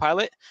with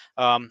Copilot,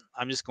 I'm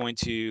just going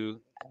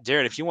to,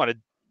 Darren, if you want to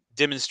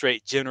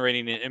demonstrate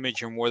generating an image,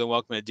 you're more than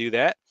welcome to do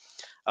that.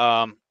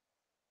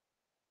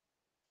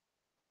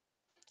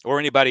 Or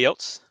anybody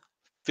else,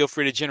 feel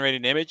free to generate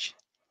an image.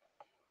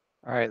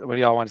 All right, what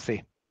do y'all want to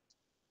see?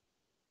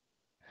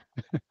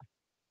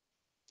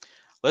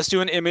 Let's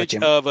do an image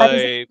Okay. of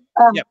a.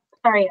 Yep.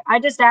 Sorry, I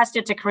just asked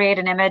it to create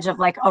an image of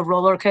like a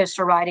roller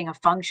coaster riding a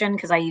function,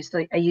 because I used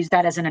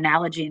that as an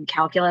analogy in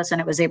calculus,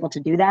 and it was able to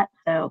do that.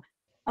 So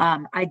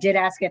I did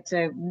ask it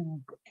to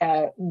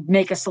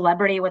make a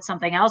celebrity with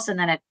something else, and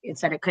then it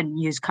said it couldn't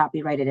use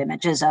copyrighted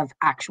images of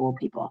actual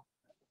people.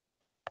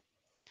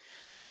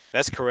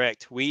 That's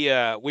correct. We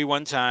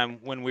one time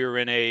when we were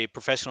in a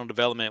professional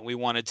development, we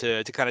wanted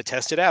to kind of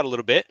test it out a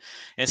little bit,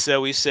 and so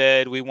we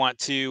said we want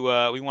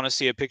to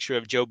see a picture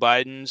of Joe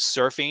Biden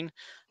surfing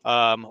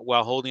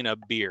while holding a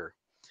beer,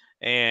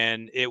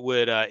 and it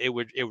would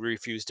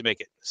refuse to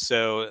make it.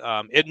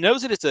 So it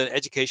knows that it's an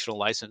educational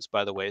license,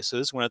 by the way. So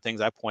this is one of the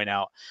things I point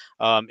out,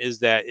 is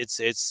that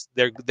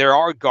there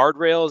are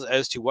guardrails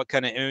as to what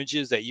kind of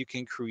images that you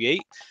can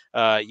create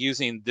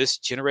using this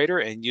generator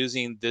and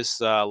using this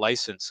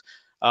license.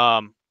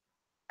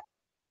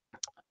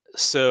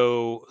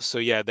 So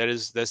yeah,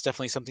 that's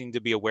definitely something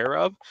to be aware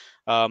of.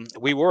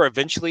 We were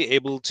eventually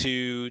able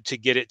to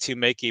get it to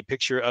make a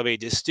picture of a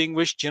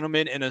distinguished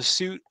gentleman in a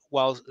suit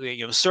while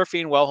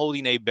surfing while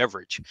holding a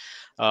beverage.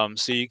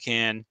 So you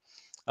can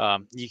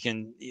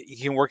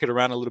work it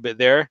around a little bit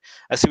there.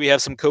 I see we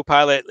have some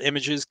Copilot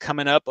images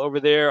coming up over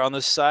there on the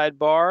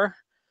sidebar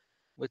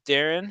with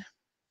Darren.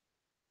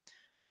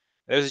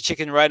 There's a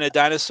chicken riding a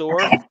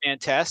dinosaur.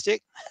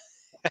 Fantastic.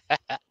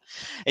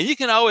 And you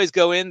can always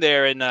go in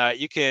there and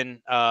you can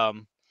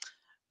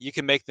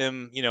make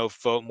them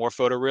more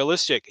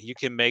photorealistic. You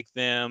can make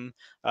them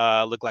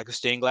look like a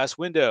stained glass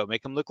window,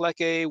 make them look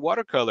like a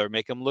watercolor,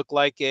 make them look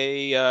like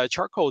a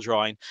charcoal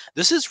drawing.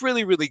 This is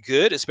really, really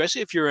good,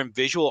 especially if you're in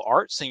visual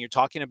arts and you're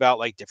talking about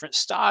like different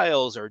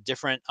styles or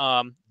different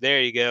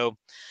there you go,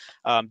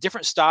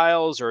 different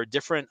styles or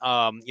different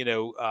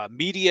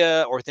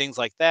media or things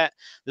like that.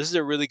 This is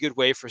a really good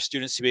way for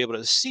students to be able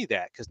to see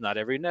that, because not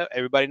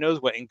everybody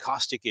knows what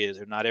encaustic is,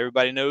 or not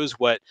everybody knows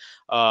what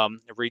a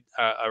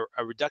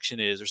reduction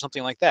is, or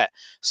something like that.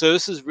 So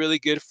this is really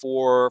good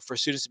for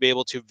students to be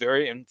able to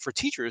and for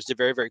teachers to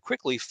very, very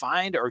quickly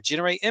find or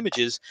generate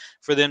images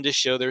for them to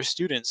show their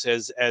students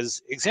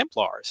as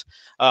exemplars.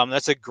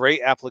 That's a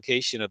great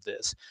application of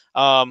this.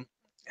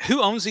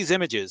 Who owns these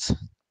images?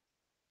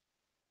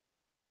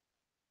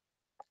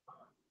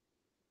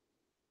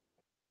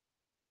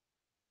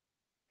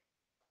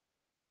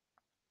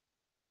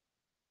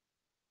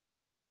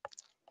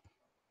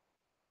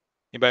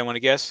 Anybody want to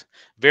guess?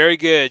 Very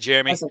good,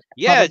 Jeremy.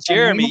 Yeah,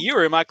 Jeremy, you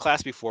were in my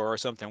class before or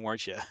something,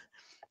 weren't you?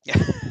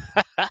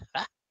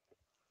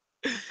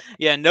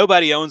 Yeah,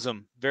 nobody owns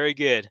them. Very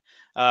good.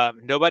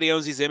 Nobody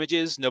owns these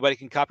images. Nobody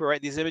can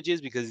copyright these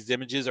images because these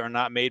images are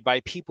not made by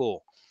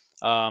people.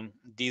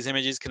 These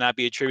images cannot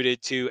be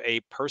attributed to a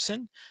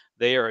person.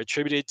 They are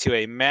attributed to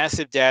a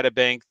massive data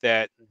bank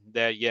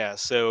yeah.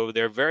 So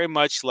they're very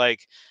much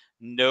like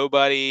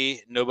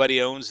nobody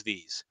owns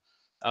these.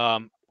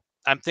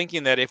 I'm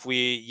thinking that if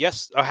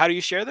how do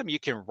you share them? You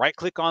can right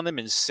click on them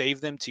and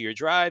save them to your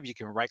drive. You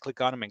can right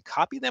click on them and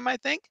copy them, I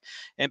think,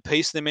 and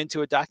paste them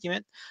into a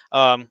document.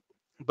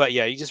 But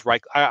yeah, you just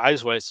I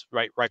just want to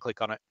right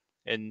click on it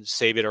and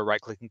save it, or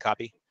right click and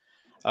copy.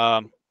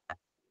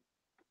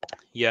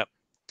 Yep.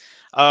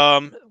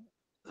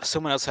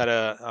 Someone else had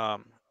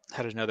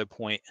had another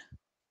point.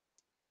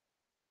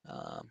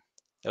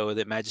 Oh,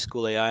 that Magic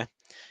School AI.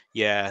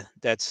 Yeah,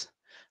 that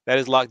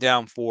is locked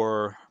down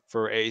for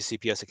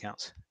AACPS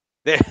accounts.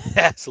 There,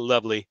 that's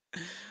lovely,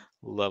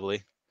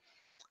 lovely.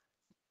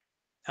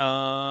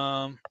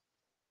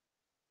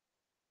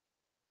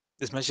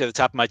 This message at the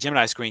top of my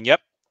Gemini screen. Yep,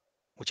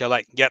 which I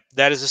like. Yep,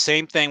 that is the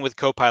same thing with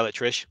Copilot,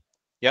 Trish.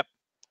 Yep.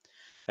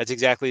 That's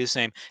exactly the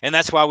same. And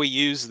that's why we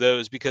use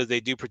those, because they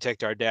do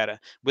protect our data.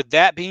 With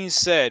that being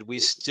said, we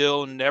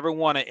still never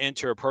want to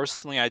enter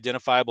personally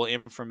identifiable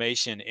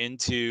information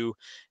into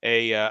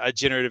a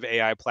generative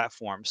AI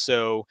platform.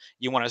 So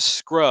you want to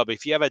scrub.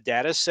 If you have a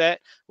data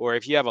set, or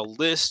if you have a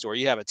list, or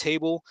you have a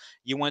table,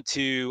 you want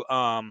to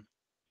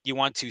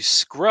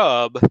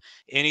scrub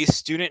any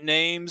student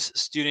names,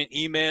 student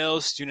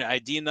emails, student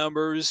ID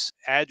numbers,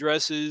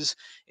 addresses,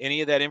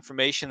 any of that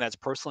information that's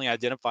personally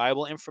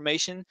identifiable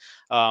information.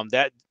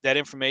 That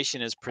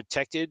information is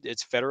protected.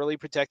 It's federally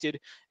protected,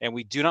 and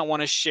we do not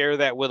want to share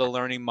that with a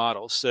learning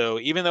model. So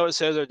even though it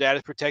says our data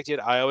is protected,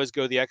 I always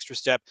go the extra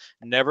step.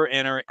 Never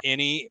enter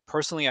any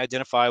personally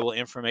identifiable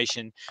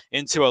information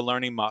into a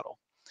learning model.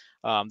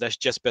 That's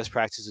just best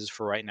practices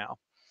for right now.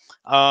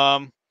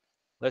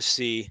 Let's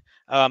see.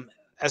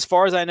 As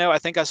far as I know, I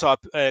think I saw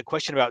a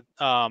question about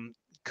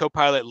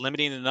Copilot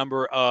limiting the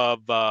number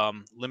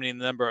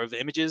of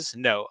images.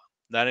 No,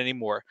 not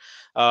anymore.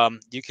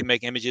 You can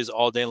make images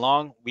all day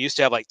long. We used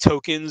to have like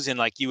tokens, and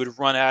like you would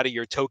run out of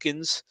your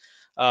tokens.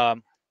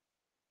 Let's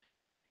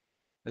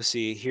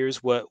see.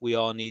 Here's what we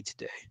all need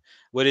today.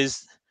 What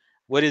is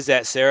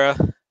that, Sarah?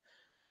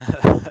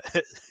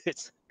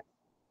 It's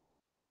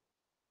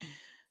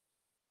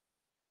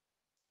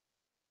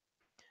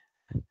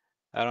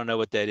I don't know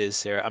what that is,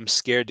 Sarah. I'm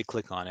scared to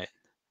click on it.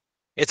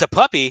 It's a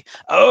puppy.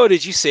 Oh,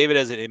 did you save it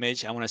as an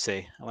image? I want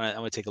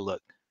to take a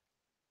look.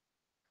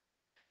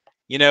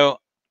 You know,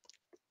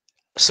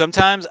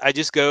 sometimes I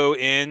just go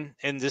in,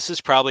 and this is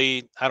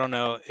probably, I don't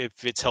know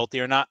if it's healthy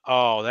or not.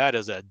 Oh, that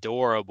is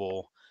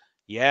adorable.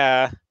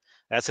 Yeah,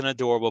 that's an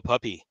adorable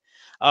puppy.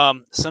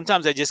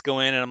 Sometimes I just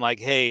go in and I'm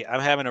like, hey,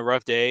 I'm having a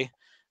rough day.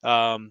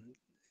 Um,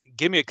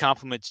 Give me a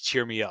compliment to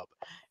cheer me up.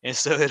 And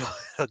so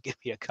it'll give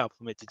me a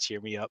compliment to cheer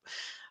me up.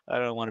 I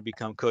don't want to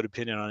become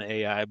codependent on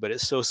AI, but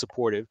it's so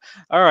supportive.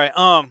 All right.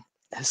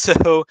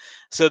 So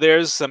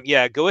there's some,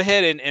 yeah, go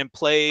ahead and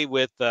play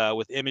with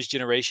image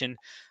generation,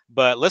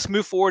 but let's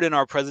move forward in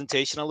our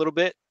presentation a little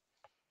bit.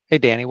 Hey,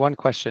 Danny, one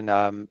question.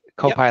 Yep.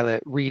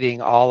 Copilot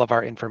reading all of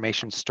our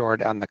information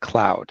stored on the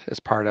cloud as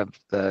part of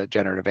the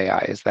generative AI.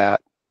 Is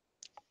that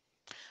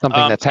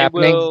something that's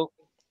happening? It will,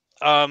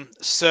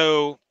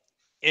 so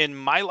in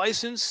my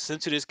license,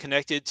 since it is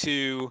connected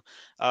to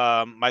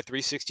my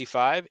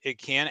 365, it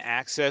can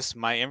access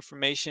my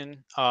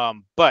information,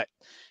 but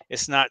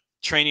it's not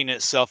training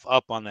itself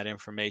up on that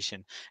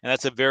information, and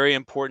that's a very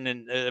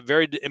important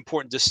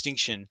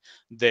distinction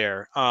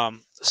there.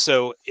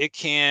 So it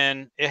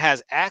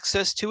has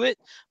access to it,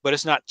 but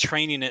it's not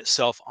training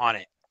itself on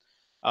it.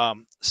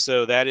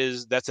 So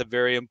that's a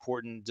very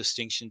important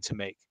distinction to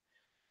make.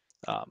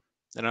 I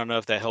don't know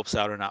if that helps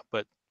out or not,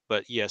 but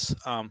yes.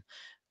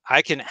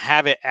 I can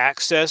have it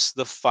access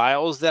the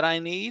files that I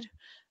need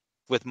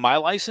with my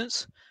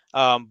license,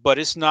 but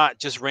it's not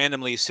just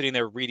randomly sitting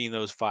there reading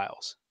those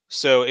files.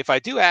 So if I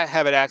do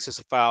have it access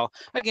a file,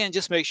 again,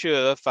 just make sure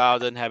the file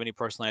doesn't have any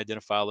personally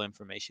identifiable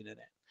information in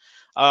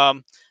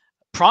it.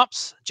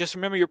 Prompts, just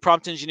remember your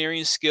prompt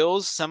engineering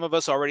skills. Some of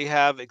us already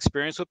have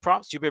experience with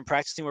prompts. You've been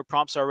practicing with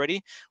prompts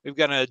already. We've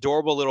got an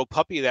adorable little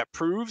puppy that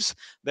proves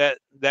that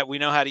we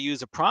know how to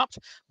use a prompt.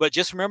 But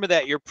just remember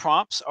that your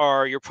products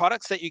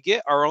that you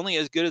get are only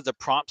as good as the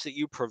prompts that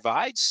you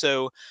provide.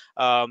 So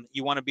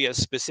you want to be as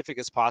specific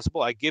as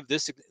possible. I give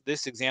this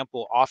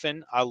example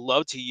often. I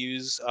love to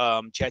use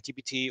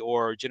ChatGPT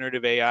or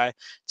generative AI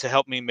to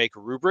help me make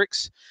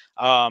rubrics.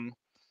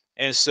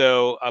 And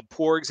so a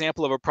poor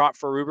example of a prompt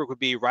for a rubric would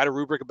be write a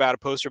rubric about a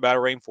poster about a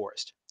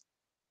rainforest.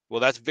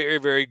 Well, that's very,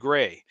 very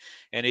gray.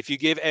 And if you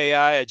give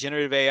a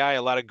generative AI,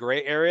 a lot of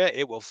gray area,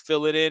 it will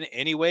fill it in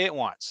any way it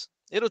wants.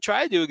 It'll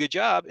try to do a good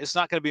job. It's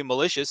not going to be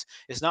malicious.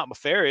 It's not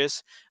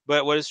nefarious.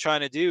 But what it's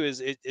trying to do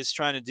is it's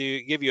trying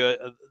to give you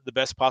the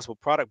best possible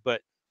product.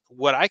 But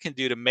what I can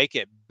do to make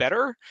it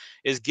better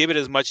is give it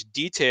as much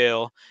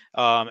detail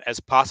as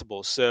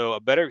possible. So a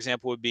better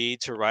example would be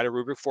to write a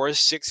rubric for a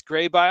 6th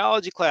grade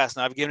biology class.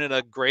 Now I've given it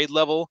a grade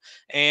level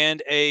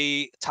and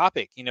a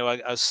topic,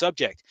 a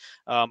subject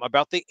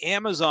about the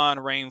Amazon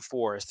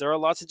rainforest. There are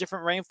lots of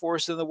different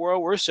rainforests in the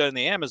world. We're studying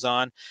the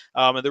Amazon,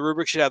 and the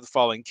rubric should have the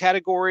following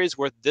categories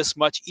worth this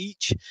much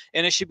each,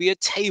 and it should be a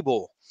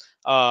table.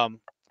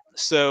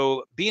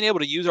 So being able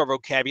to use our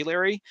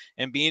vocabulary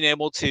and being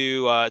able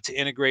to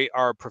integrate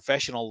our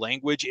professional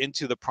language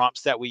into the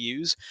prompts that we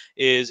use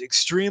is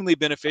extremely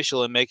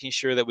beneficial in making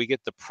sure that we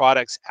get the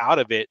products out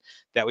of it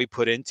that we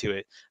put into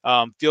it.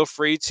 Feel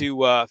free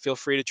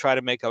to try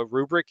to make a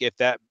rubric if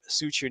that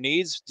suits your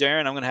needs.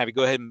 Darren, I'm going to have you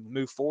go ahead and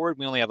move forward.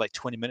 We only have like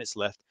 20 minutes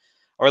left,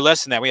 or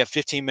less than that. We have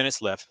 15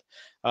 minutes left.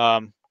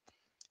 Now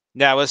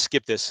let's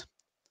skip this.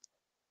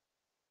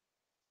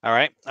 All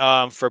right.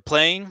 For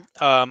playing,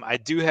 I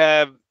do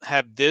have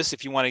this.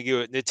 If you want to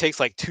do it, it takes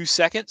like 2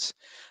 seconds.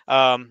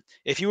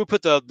 If you would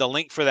put the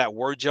link for that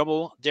word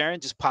jumble,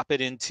 Darren, just pop it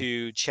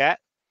into chat.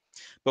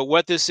 But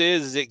what this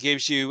is it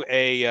gives you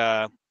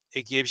just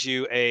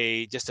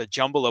a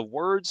jumble of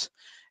words.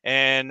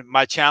 And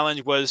my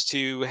challenge was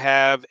to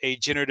have a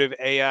generative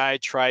AI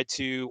try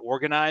to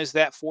organize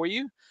that for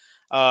you.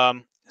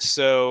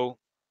 So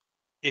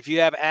if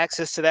you have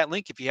access to that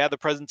link, if you have the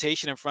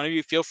presentation in front of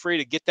you, feel free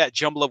to get that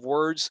jumble of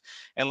words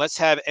and let's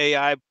have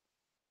AI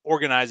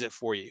organize it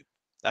for you.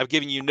 I've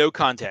given you no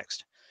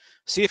context.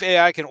 See if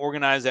AI can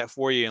organize that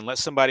for you and let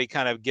somebody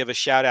kind of give a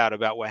shout out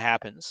about what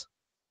happens.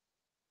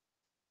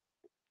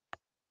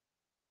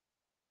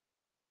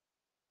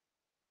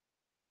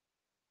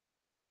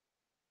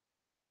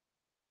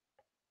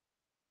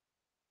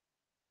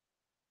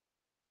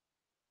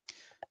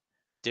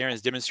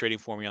 Darren's demonstrating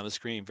for me on the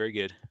screen. Very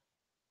good.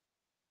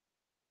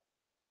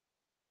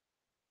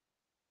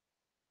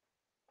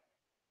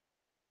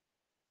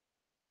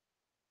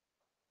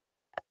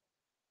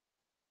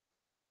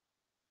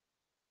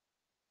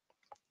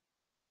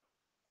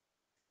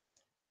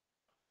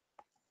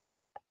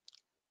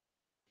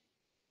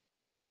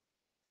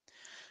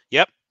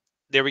 Yep,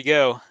 there we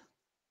go.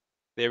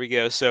 There we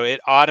go. So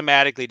it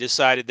automatically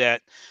decided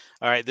that,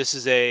 all right, this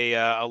is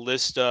a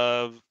list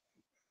of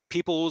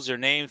people's, their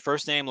name,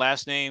 first name,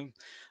 last name,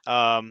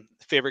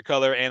 favorite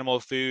color, animal,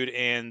 food,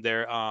 and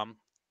their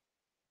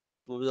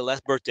what was the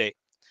last birth date.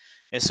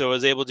 And so I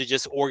was able to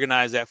just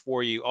organize that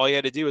for you. All you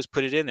had to do is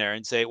put it in there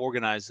and say,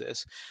 organize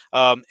this.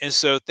 And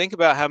so think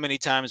about how many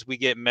times we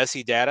get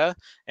messy data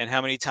and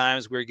how many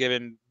times we're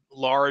given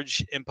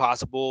large,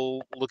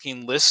 impossible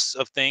looking lists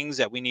of things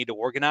that we need to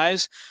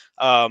organize.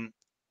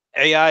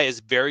 AI is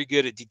very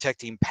good at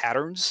detecting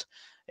patterns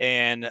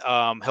and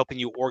helping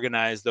you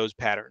organize those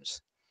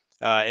patterns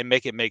and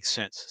make it make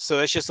sense. So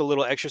that's just a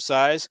little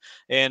exercise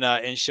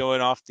and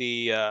showing off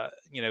the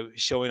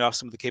showing off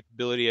some of the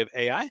capability of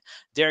AI.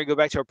 Darren, go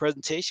back to our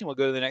presentation. We'll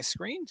go to the next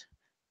screen.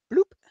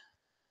 Bloop.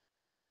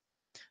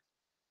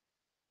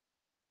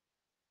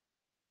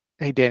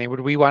 Hey, Danny, would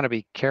we want to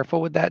be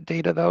careful with that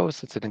data though,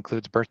 since it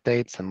includes birth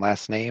dates and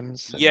last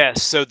names? And...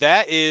 Yes, so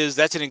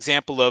that's an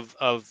example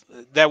of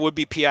that would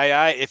be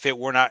PII if it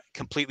were not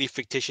completely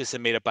fictitious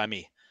and made up by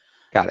me.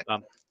 Got it.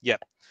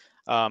 Yep.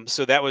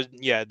 So that was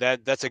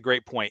that's a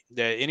great point.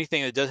 That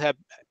anything that does have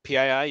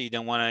PII, you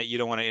don't want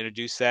to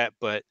introduce that,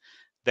 but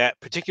that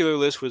particular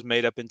list was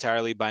made up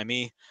entirely by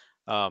me,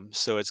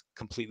 so it's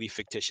completely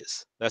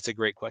fictitious. That's a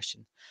great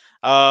question.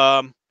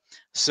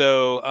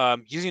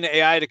 Using the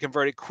AI to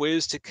convert a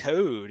quiz to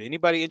code.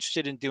 Anybody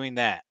interested in doing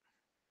that?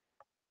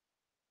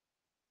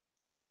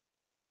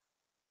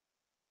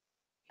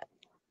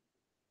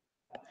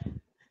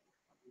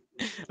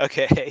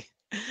 Okay.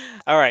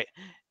 All right.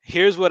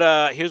 Here's what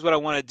I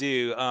want to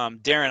do.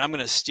 Darren, I'm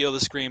going to steal the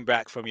screen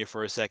back from you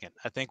for a second.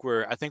 I think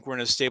we're in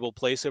a stable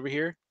place over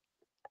here.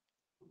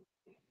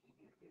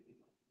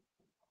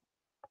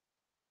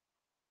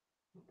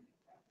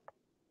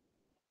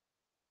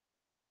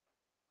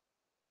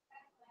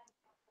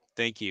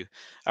 Thank you.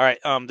 All right.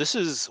 This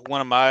is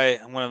one of my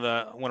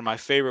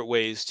favorite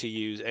ways to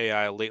use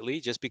AI lately,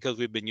 just because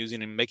we've been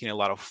using and making a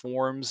lot of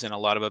forms and a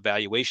lot of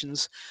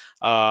evaluations.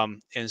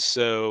 And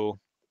so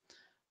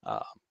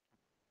let's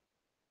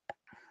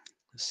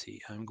see.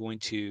 I'm going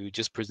to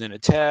just present a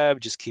tab.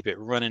 Just keep it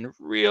running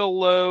real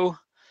low.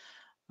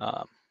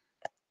 All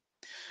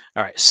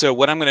right, so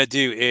what I'm going to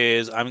do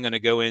is I'm going to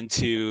go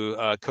into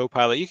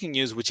Copilot. You can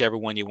use whichever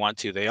one you want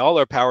to. They all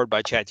are powered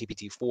by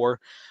ChatGPT 4,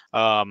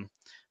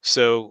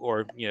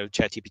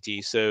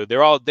 ChatGPT. So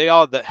they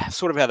all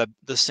sort of have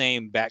the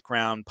same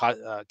background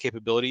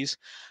capabilities.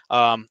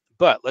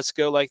 But let's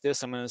go like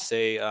this. I'm going to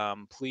say,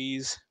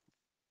 please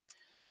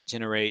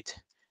generate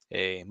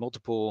a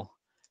multiple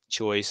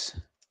choice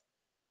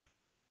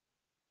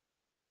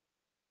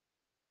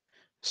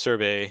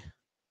survey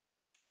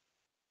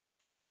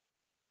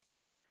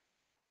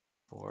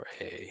for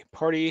a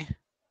party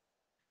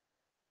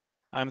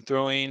I'm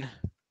throwing.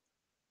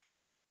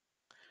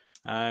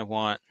 I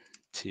want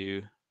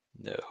to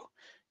know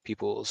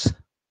people's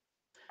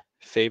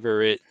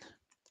favorite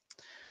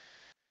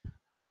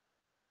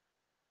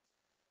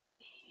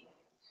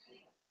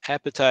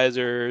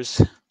appetizers,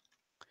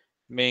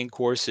 main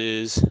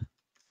courses,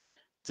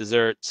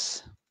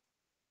 desserts,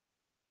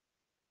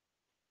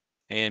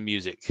 and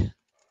music.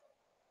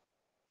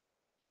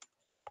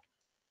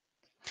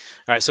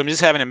 All right, so I'm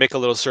just having to make a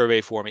little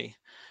survey for me.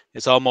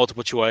 It's all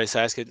multiple choice.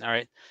 Ask it. All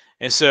right.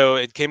 And so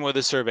it came with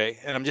a survey.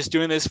 And I'm just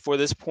doing this for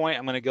this point.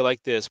 I'm going to go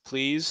like this.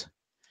 Please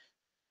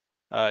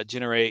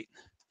generate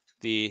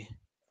the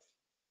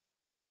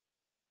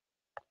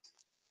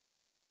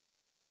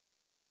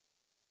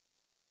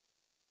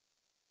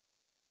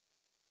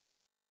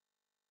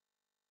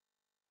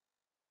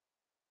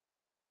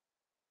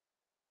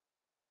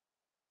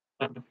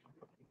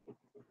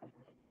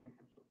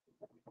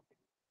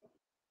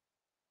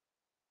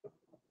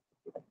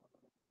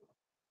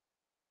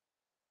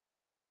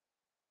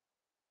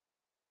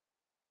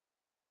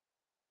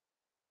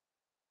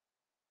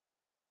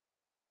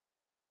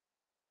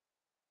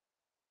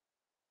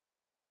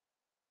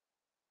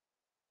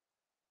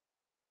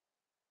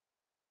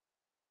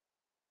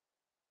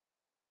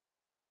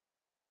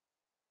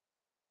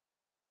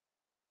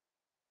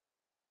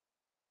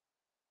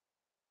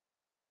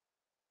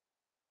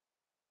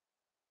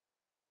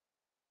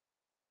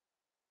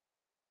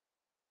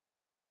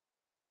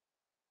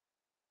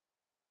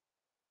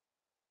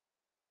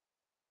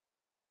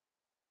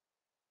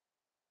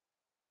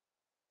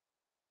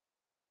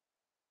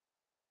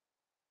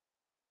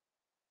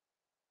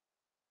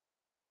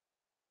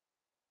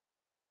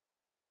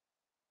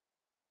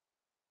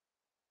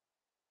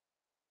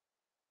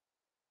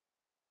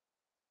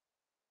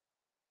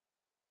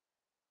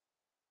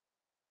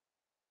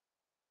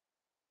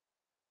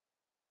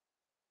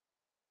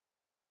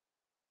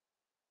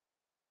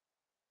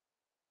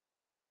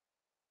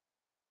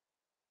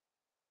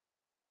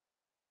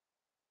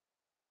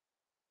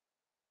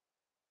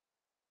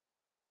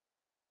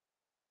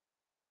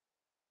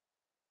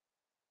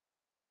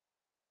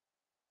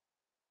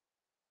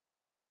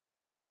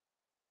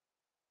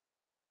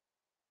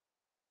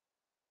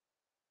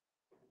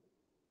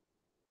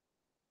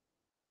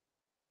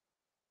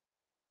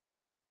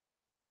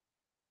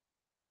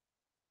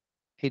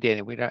Hey,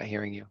 Danny, we're not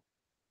hearing you.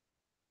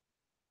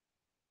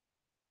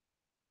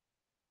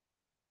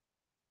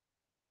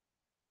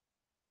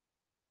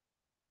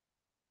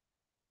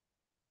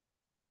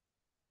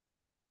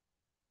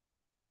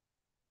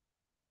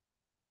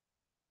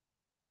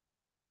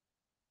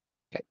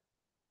 Okay.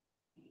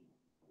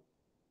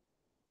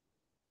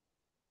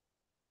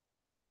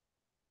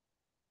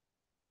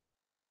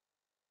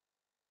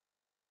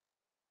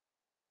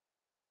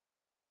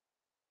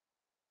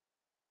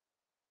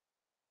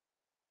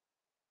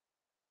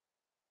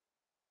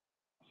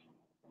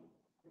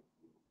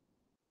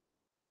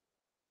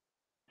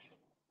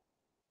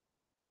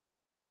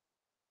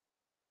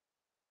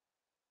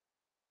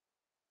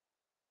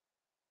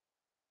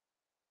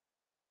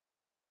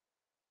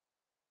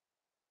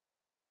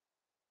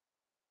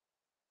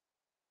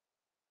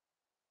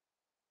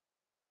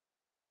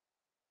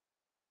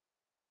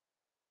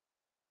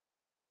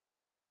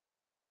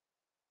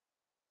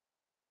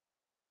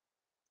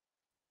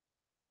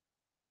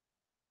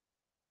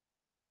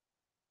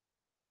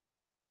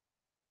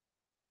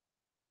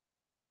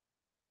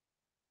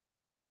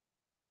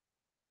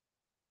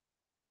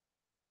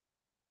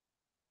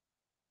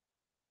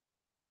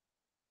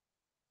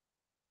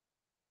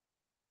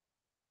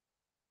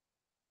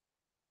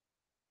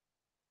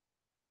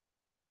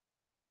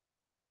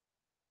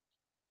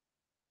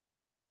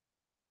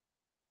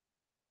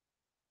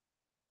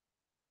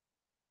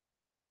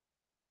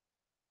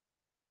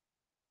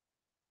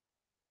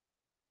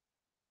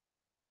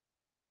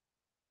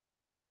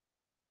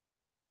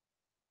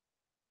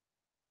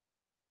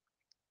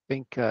 I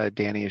think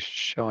Danny is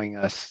showing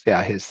us,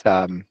 yeah, his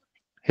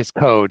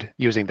code,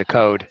 using the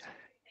code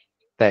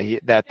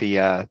that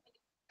the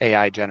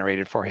AI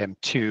generated for him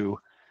to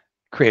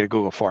create a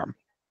Google form.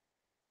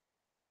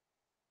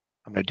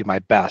 I'm going to do my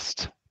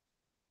best.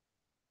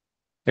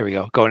 There we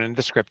go. Going into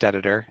the script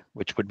editor,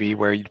 which would be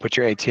where you put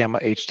your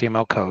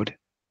HTML code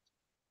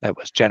that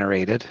was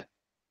generated,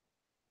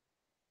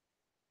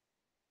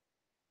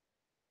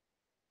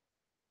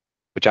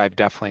 which I've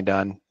definitely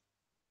done.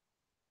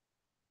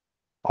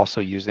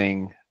 Also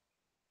using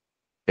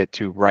it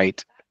to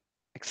write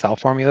Excel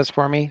formulas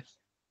for me.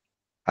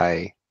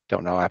 I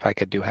don't know if I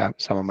could do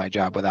some of my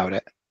job without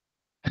it.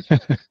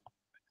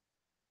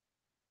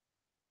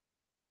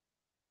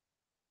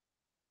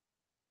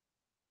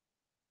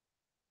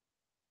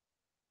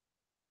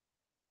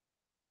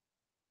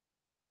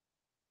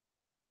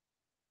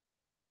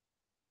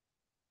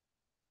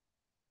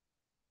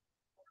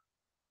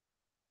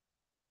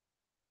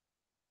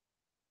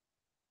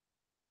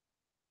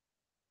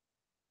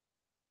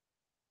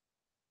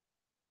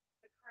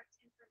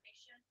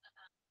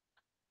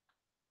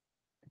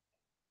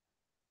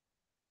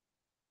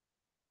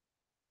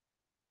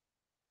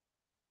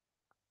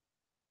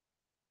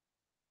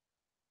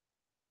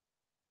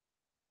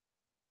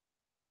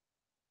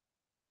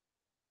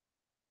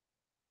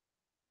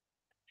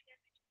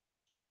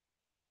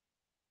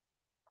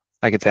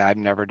 I could say I've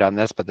never done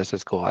this, but this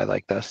is cool. I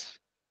like this.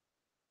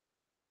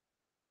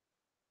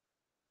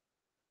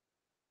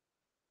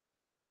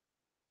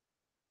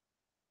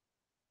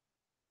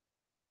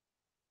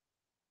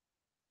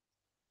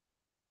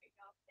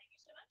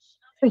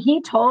 So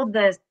he told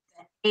the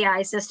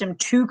AI system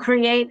to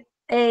create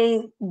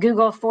a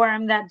Google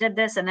form that did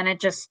this, and then it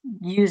just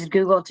used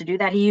Google to do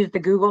that. He used the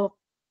Google.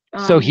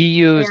 So he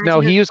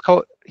used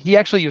he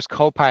actually used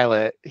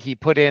Copilot. He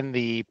put in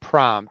the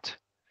prompt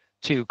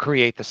to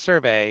create the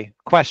survey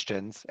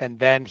questions, and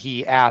then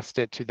he asked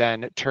it to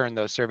then turn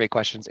those survey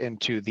questions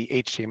into the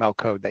HTML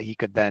code that he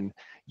could then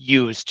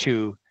use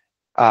to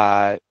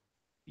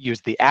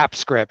use the app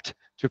script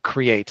to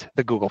create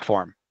the Google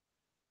form.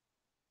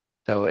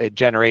 So it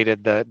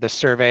generated the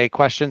survey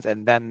questions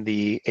and then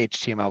the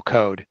HTML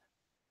code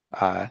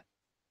that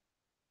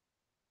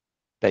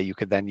you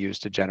could then use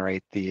to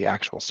generate the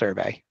actual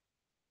survey.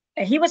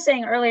 He was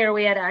saying earlier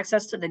we had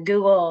access to the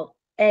Google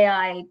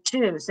AI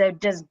too. So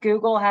does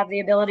Google have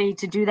the ability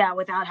to do that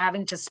without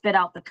having to spit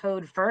out the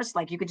code first?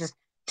 Like you could just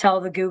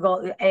tell the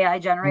Google AI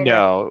generator?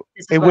 No,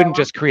 it wouldn't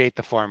just create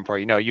the form for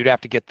you. No, you'd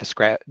have to get the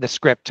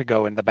script to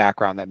go in the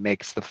background that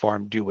makes the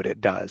form do what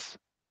it does.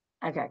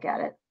 Okay, got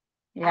it.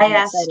 Yeah, I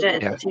asked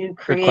it to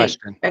create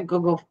a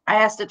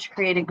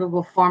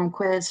Google form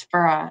quiz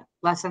for a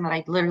lesson that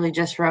I literally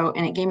just wrote,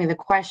 and it gave me the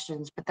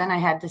questions, but then I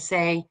had to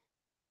say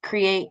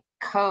create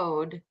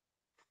code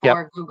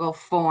for Google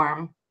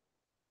form,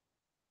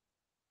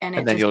 and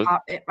it just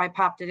I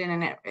popped it in,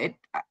 and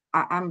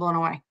I'm blown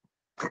away.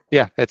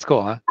 Yeah, it's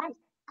cool, huh?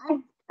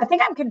 I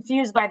think I'm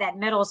confused by that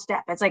middle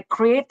step. It's like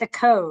create the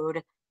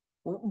code.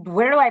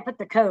 Where do I put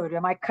the code?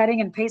 Am I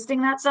cutting and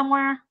pasting that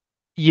somewhere?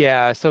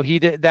 Yeah, so he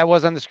did. That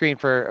was on the screen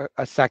for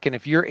a second.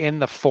 If you're in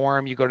the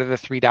form, you go to the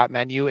 3-dot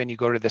menu and you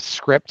go to the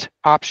script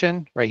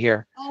option right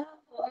here. Oh,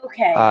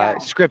 okay.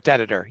 Script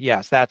editor.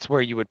 Yes, that's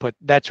where you would put.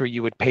 That's where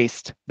you would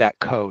paste that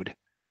code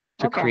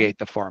to create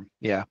the form.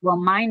 Yeah. Well,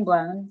 mind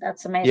blown.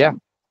 That's amazing. Yeah,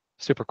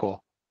 super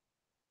cool.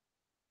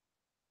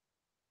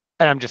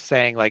 And I'm just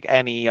saying, like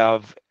any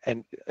of,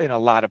 and in a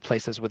lot of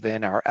places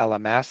within our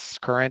LMS,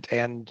 current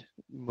and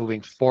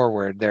moving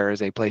forward, there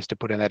is a place to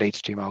put in that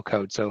HTML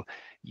code. So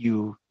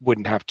you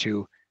wouldn't have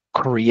to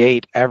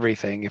create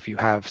everything. If you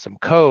have some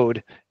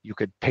code, you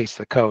could paste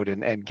the code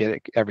and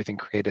get everything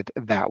created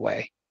that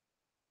way.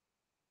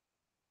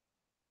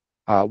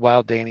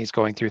 While Danny's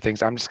going through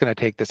things, I'm just going to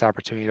take this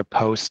opportunity to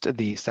post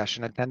the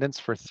session attendance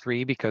for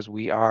 3 because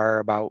we are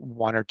about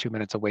 1 or 2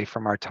 minutes away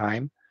from our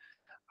time.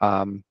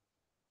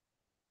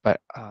 But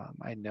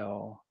I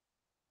know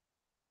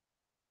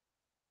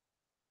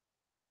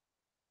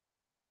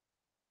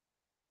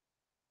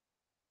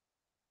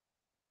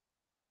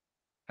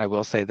I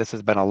will say this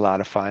has been a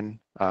lot of fun.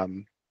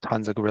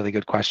 Tons of really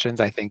good questions.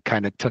 I think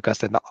kind of took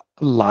us in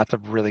lots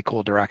of really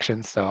cool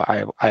directions. So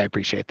I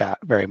appreciate that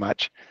very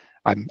much.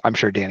 I'm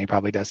sure Danny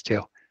probably does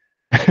too.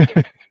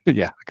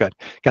 Yeah, good.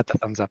 Got the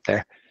thumbs up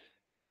there.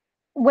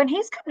 When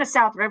he's come to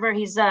South River,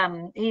 he's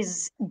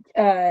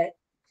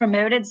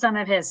promoted some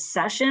of his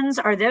sessions.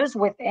 Are those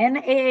within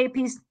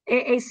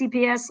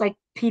AACPS, like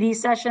PD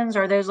sessions?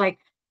 Or are those like?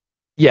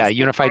 Yeah,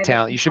 Unified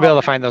Talent. You should be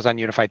able to find those on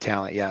Unified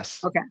Talent. Yes.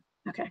 Okay.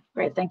 Okay.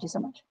 Great. Thank you so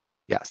much.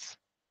 Yes.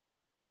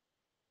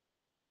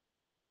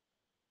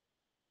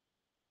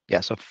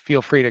 Yeah. So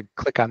feel free to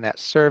click on that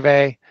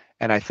survey,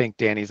 and I think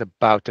Danny's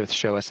about to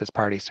show us his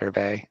party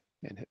survey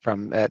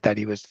from that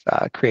he was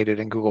created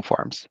in Google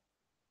Forms.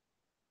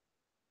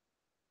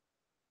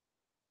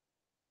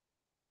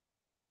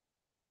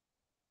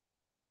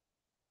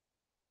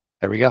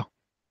 There we go.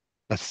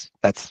 That's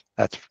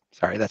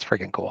sorry, that's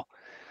freaking cool.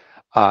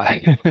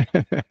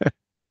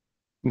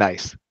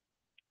 Nice.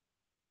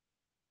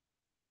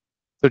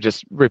 So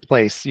just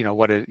replace,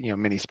 what are,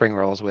 mini spring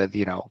rolls with,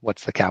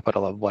 what's the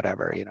capital of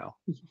whatever,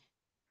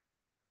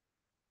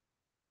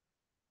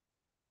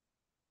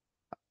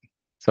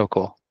 So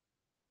cool.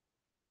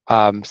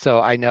 So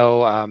I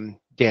know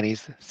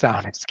Danny's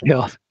sound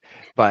skills,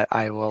 but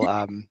I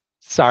will,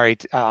 sorry,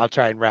 I'll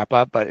try and wrap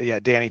up, but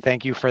yeah, Danny,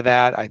 thank you for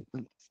that.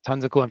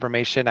 Tons of cool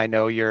information. I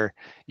know your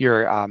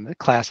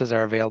classes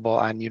are available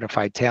on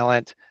Unified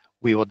Talent.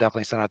 We will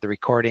definitely send out the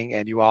recording,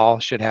 and you all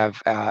should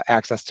have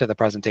access to the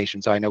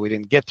presentation. So I know we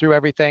didn't get through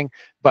everything,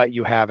 but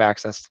you have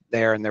access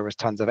there, and there was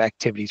tons of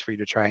activities for you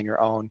to try on your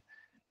own.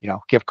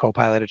 Give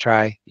Copilot a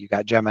try. You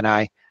got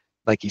Gemini.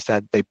 Like you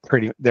said,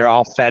 they're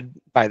all fed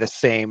by the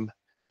same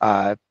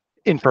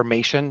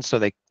information, so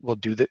they will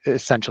do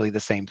essentially the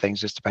same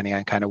things, just depending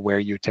on kind of where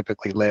you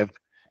typically live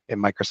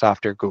in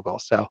Microsoft or Google.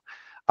 So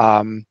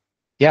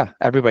yeah,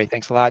 everybody,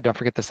 thanks a lot. Don't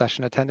forget the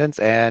session attendance,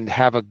 and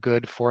have a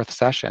good 4th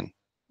session.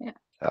 Yeah.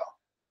 So.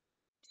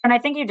 And I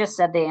think you just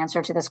said the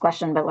answer to this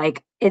question, but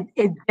like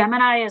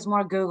Gemini is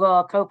more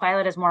Google,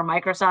 Copilot is more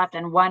Microsoft,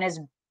 and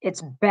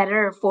it's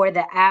better for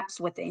the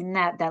apps within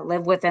that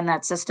live within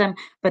that system,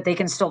 but they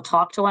can still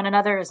talk to one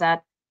another. Is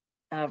that?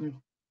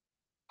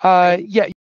 Yeah.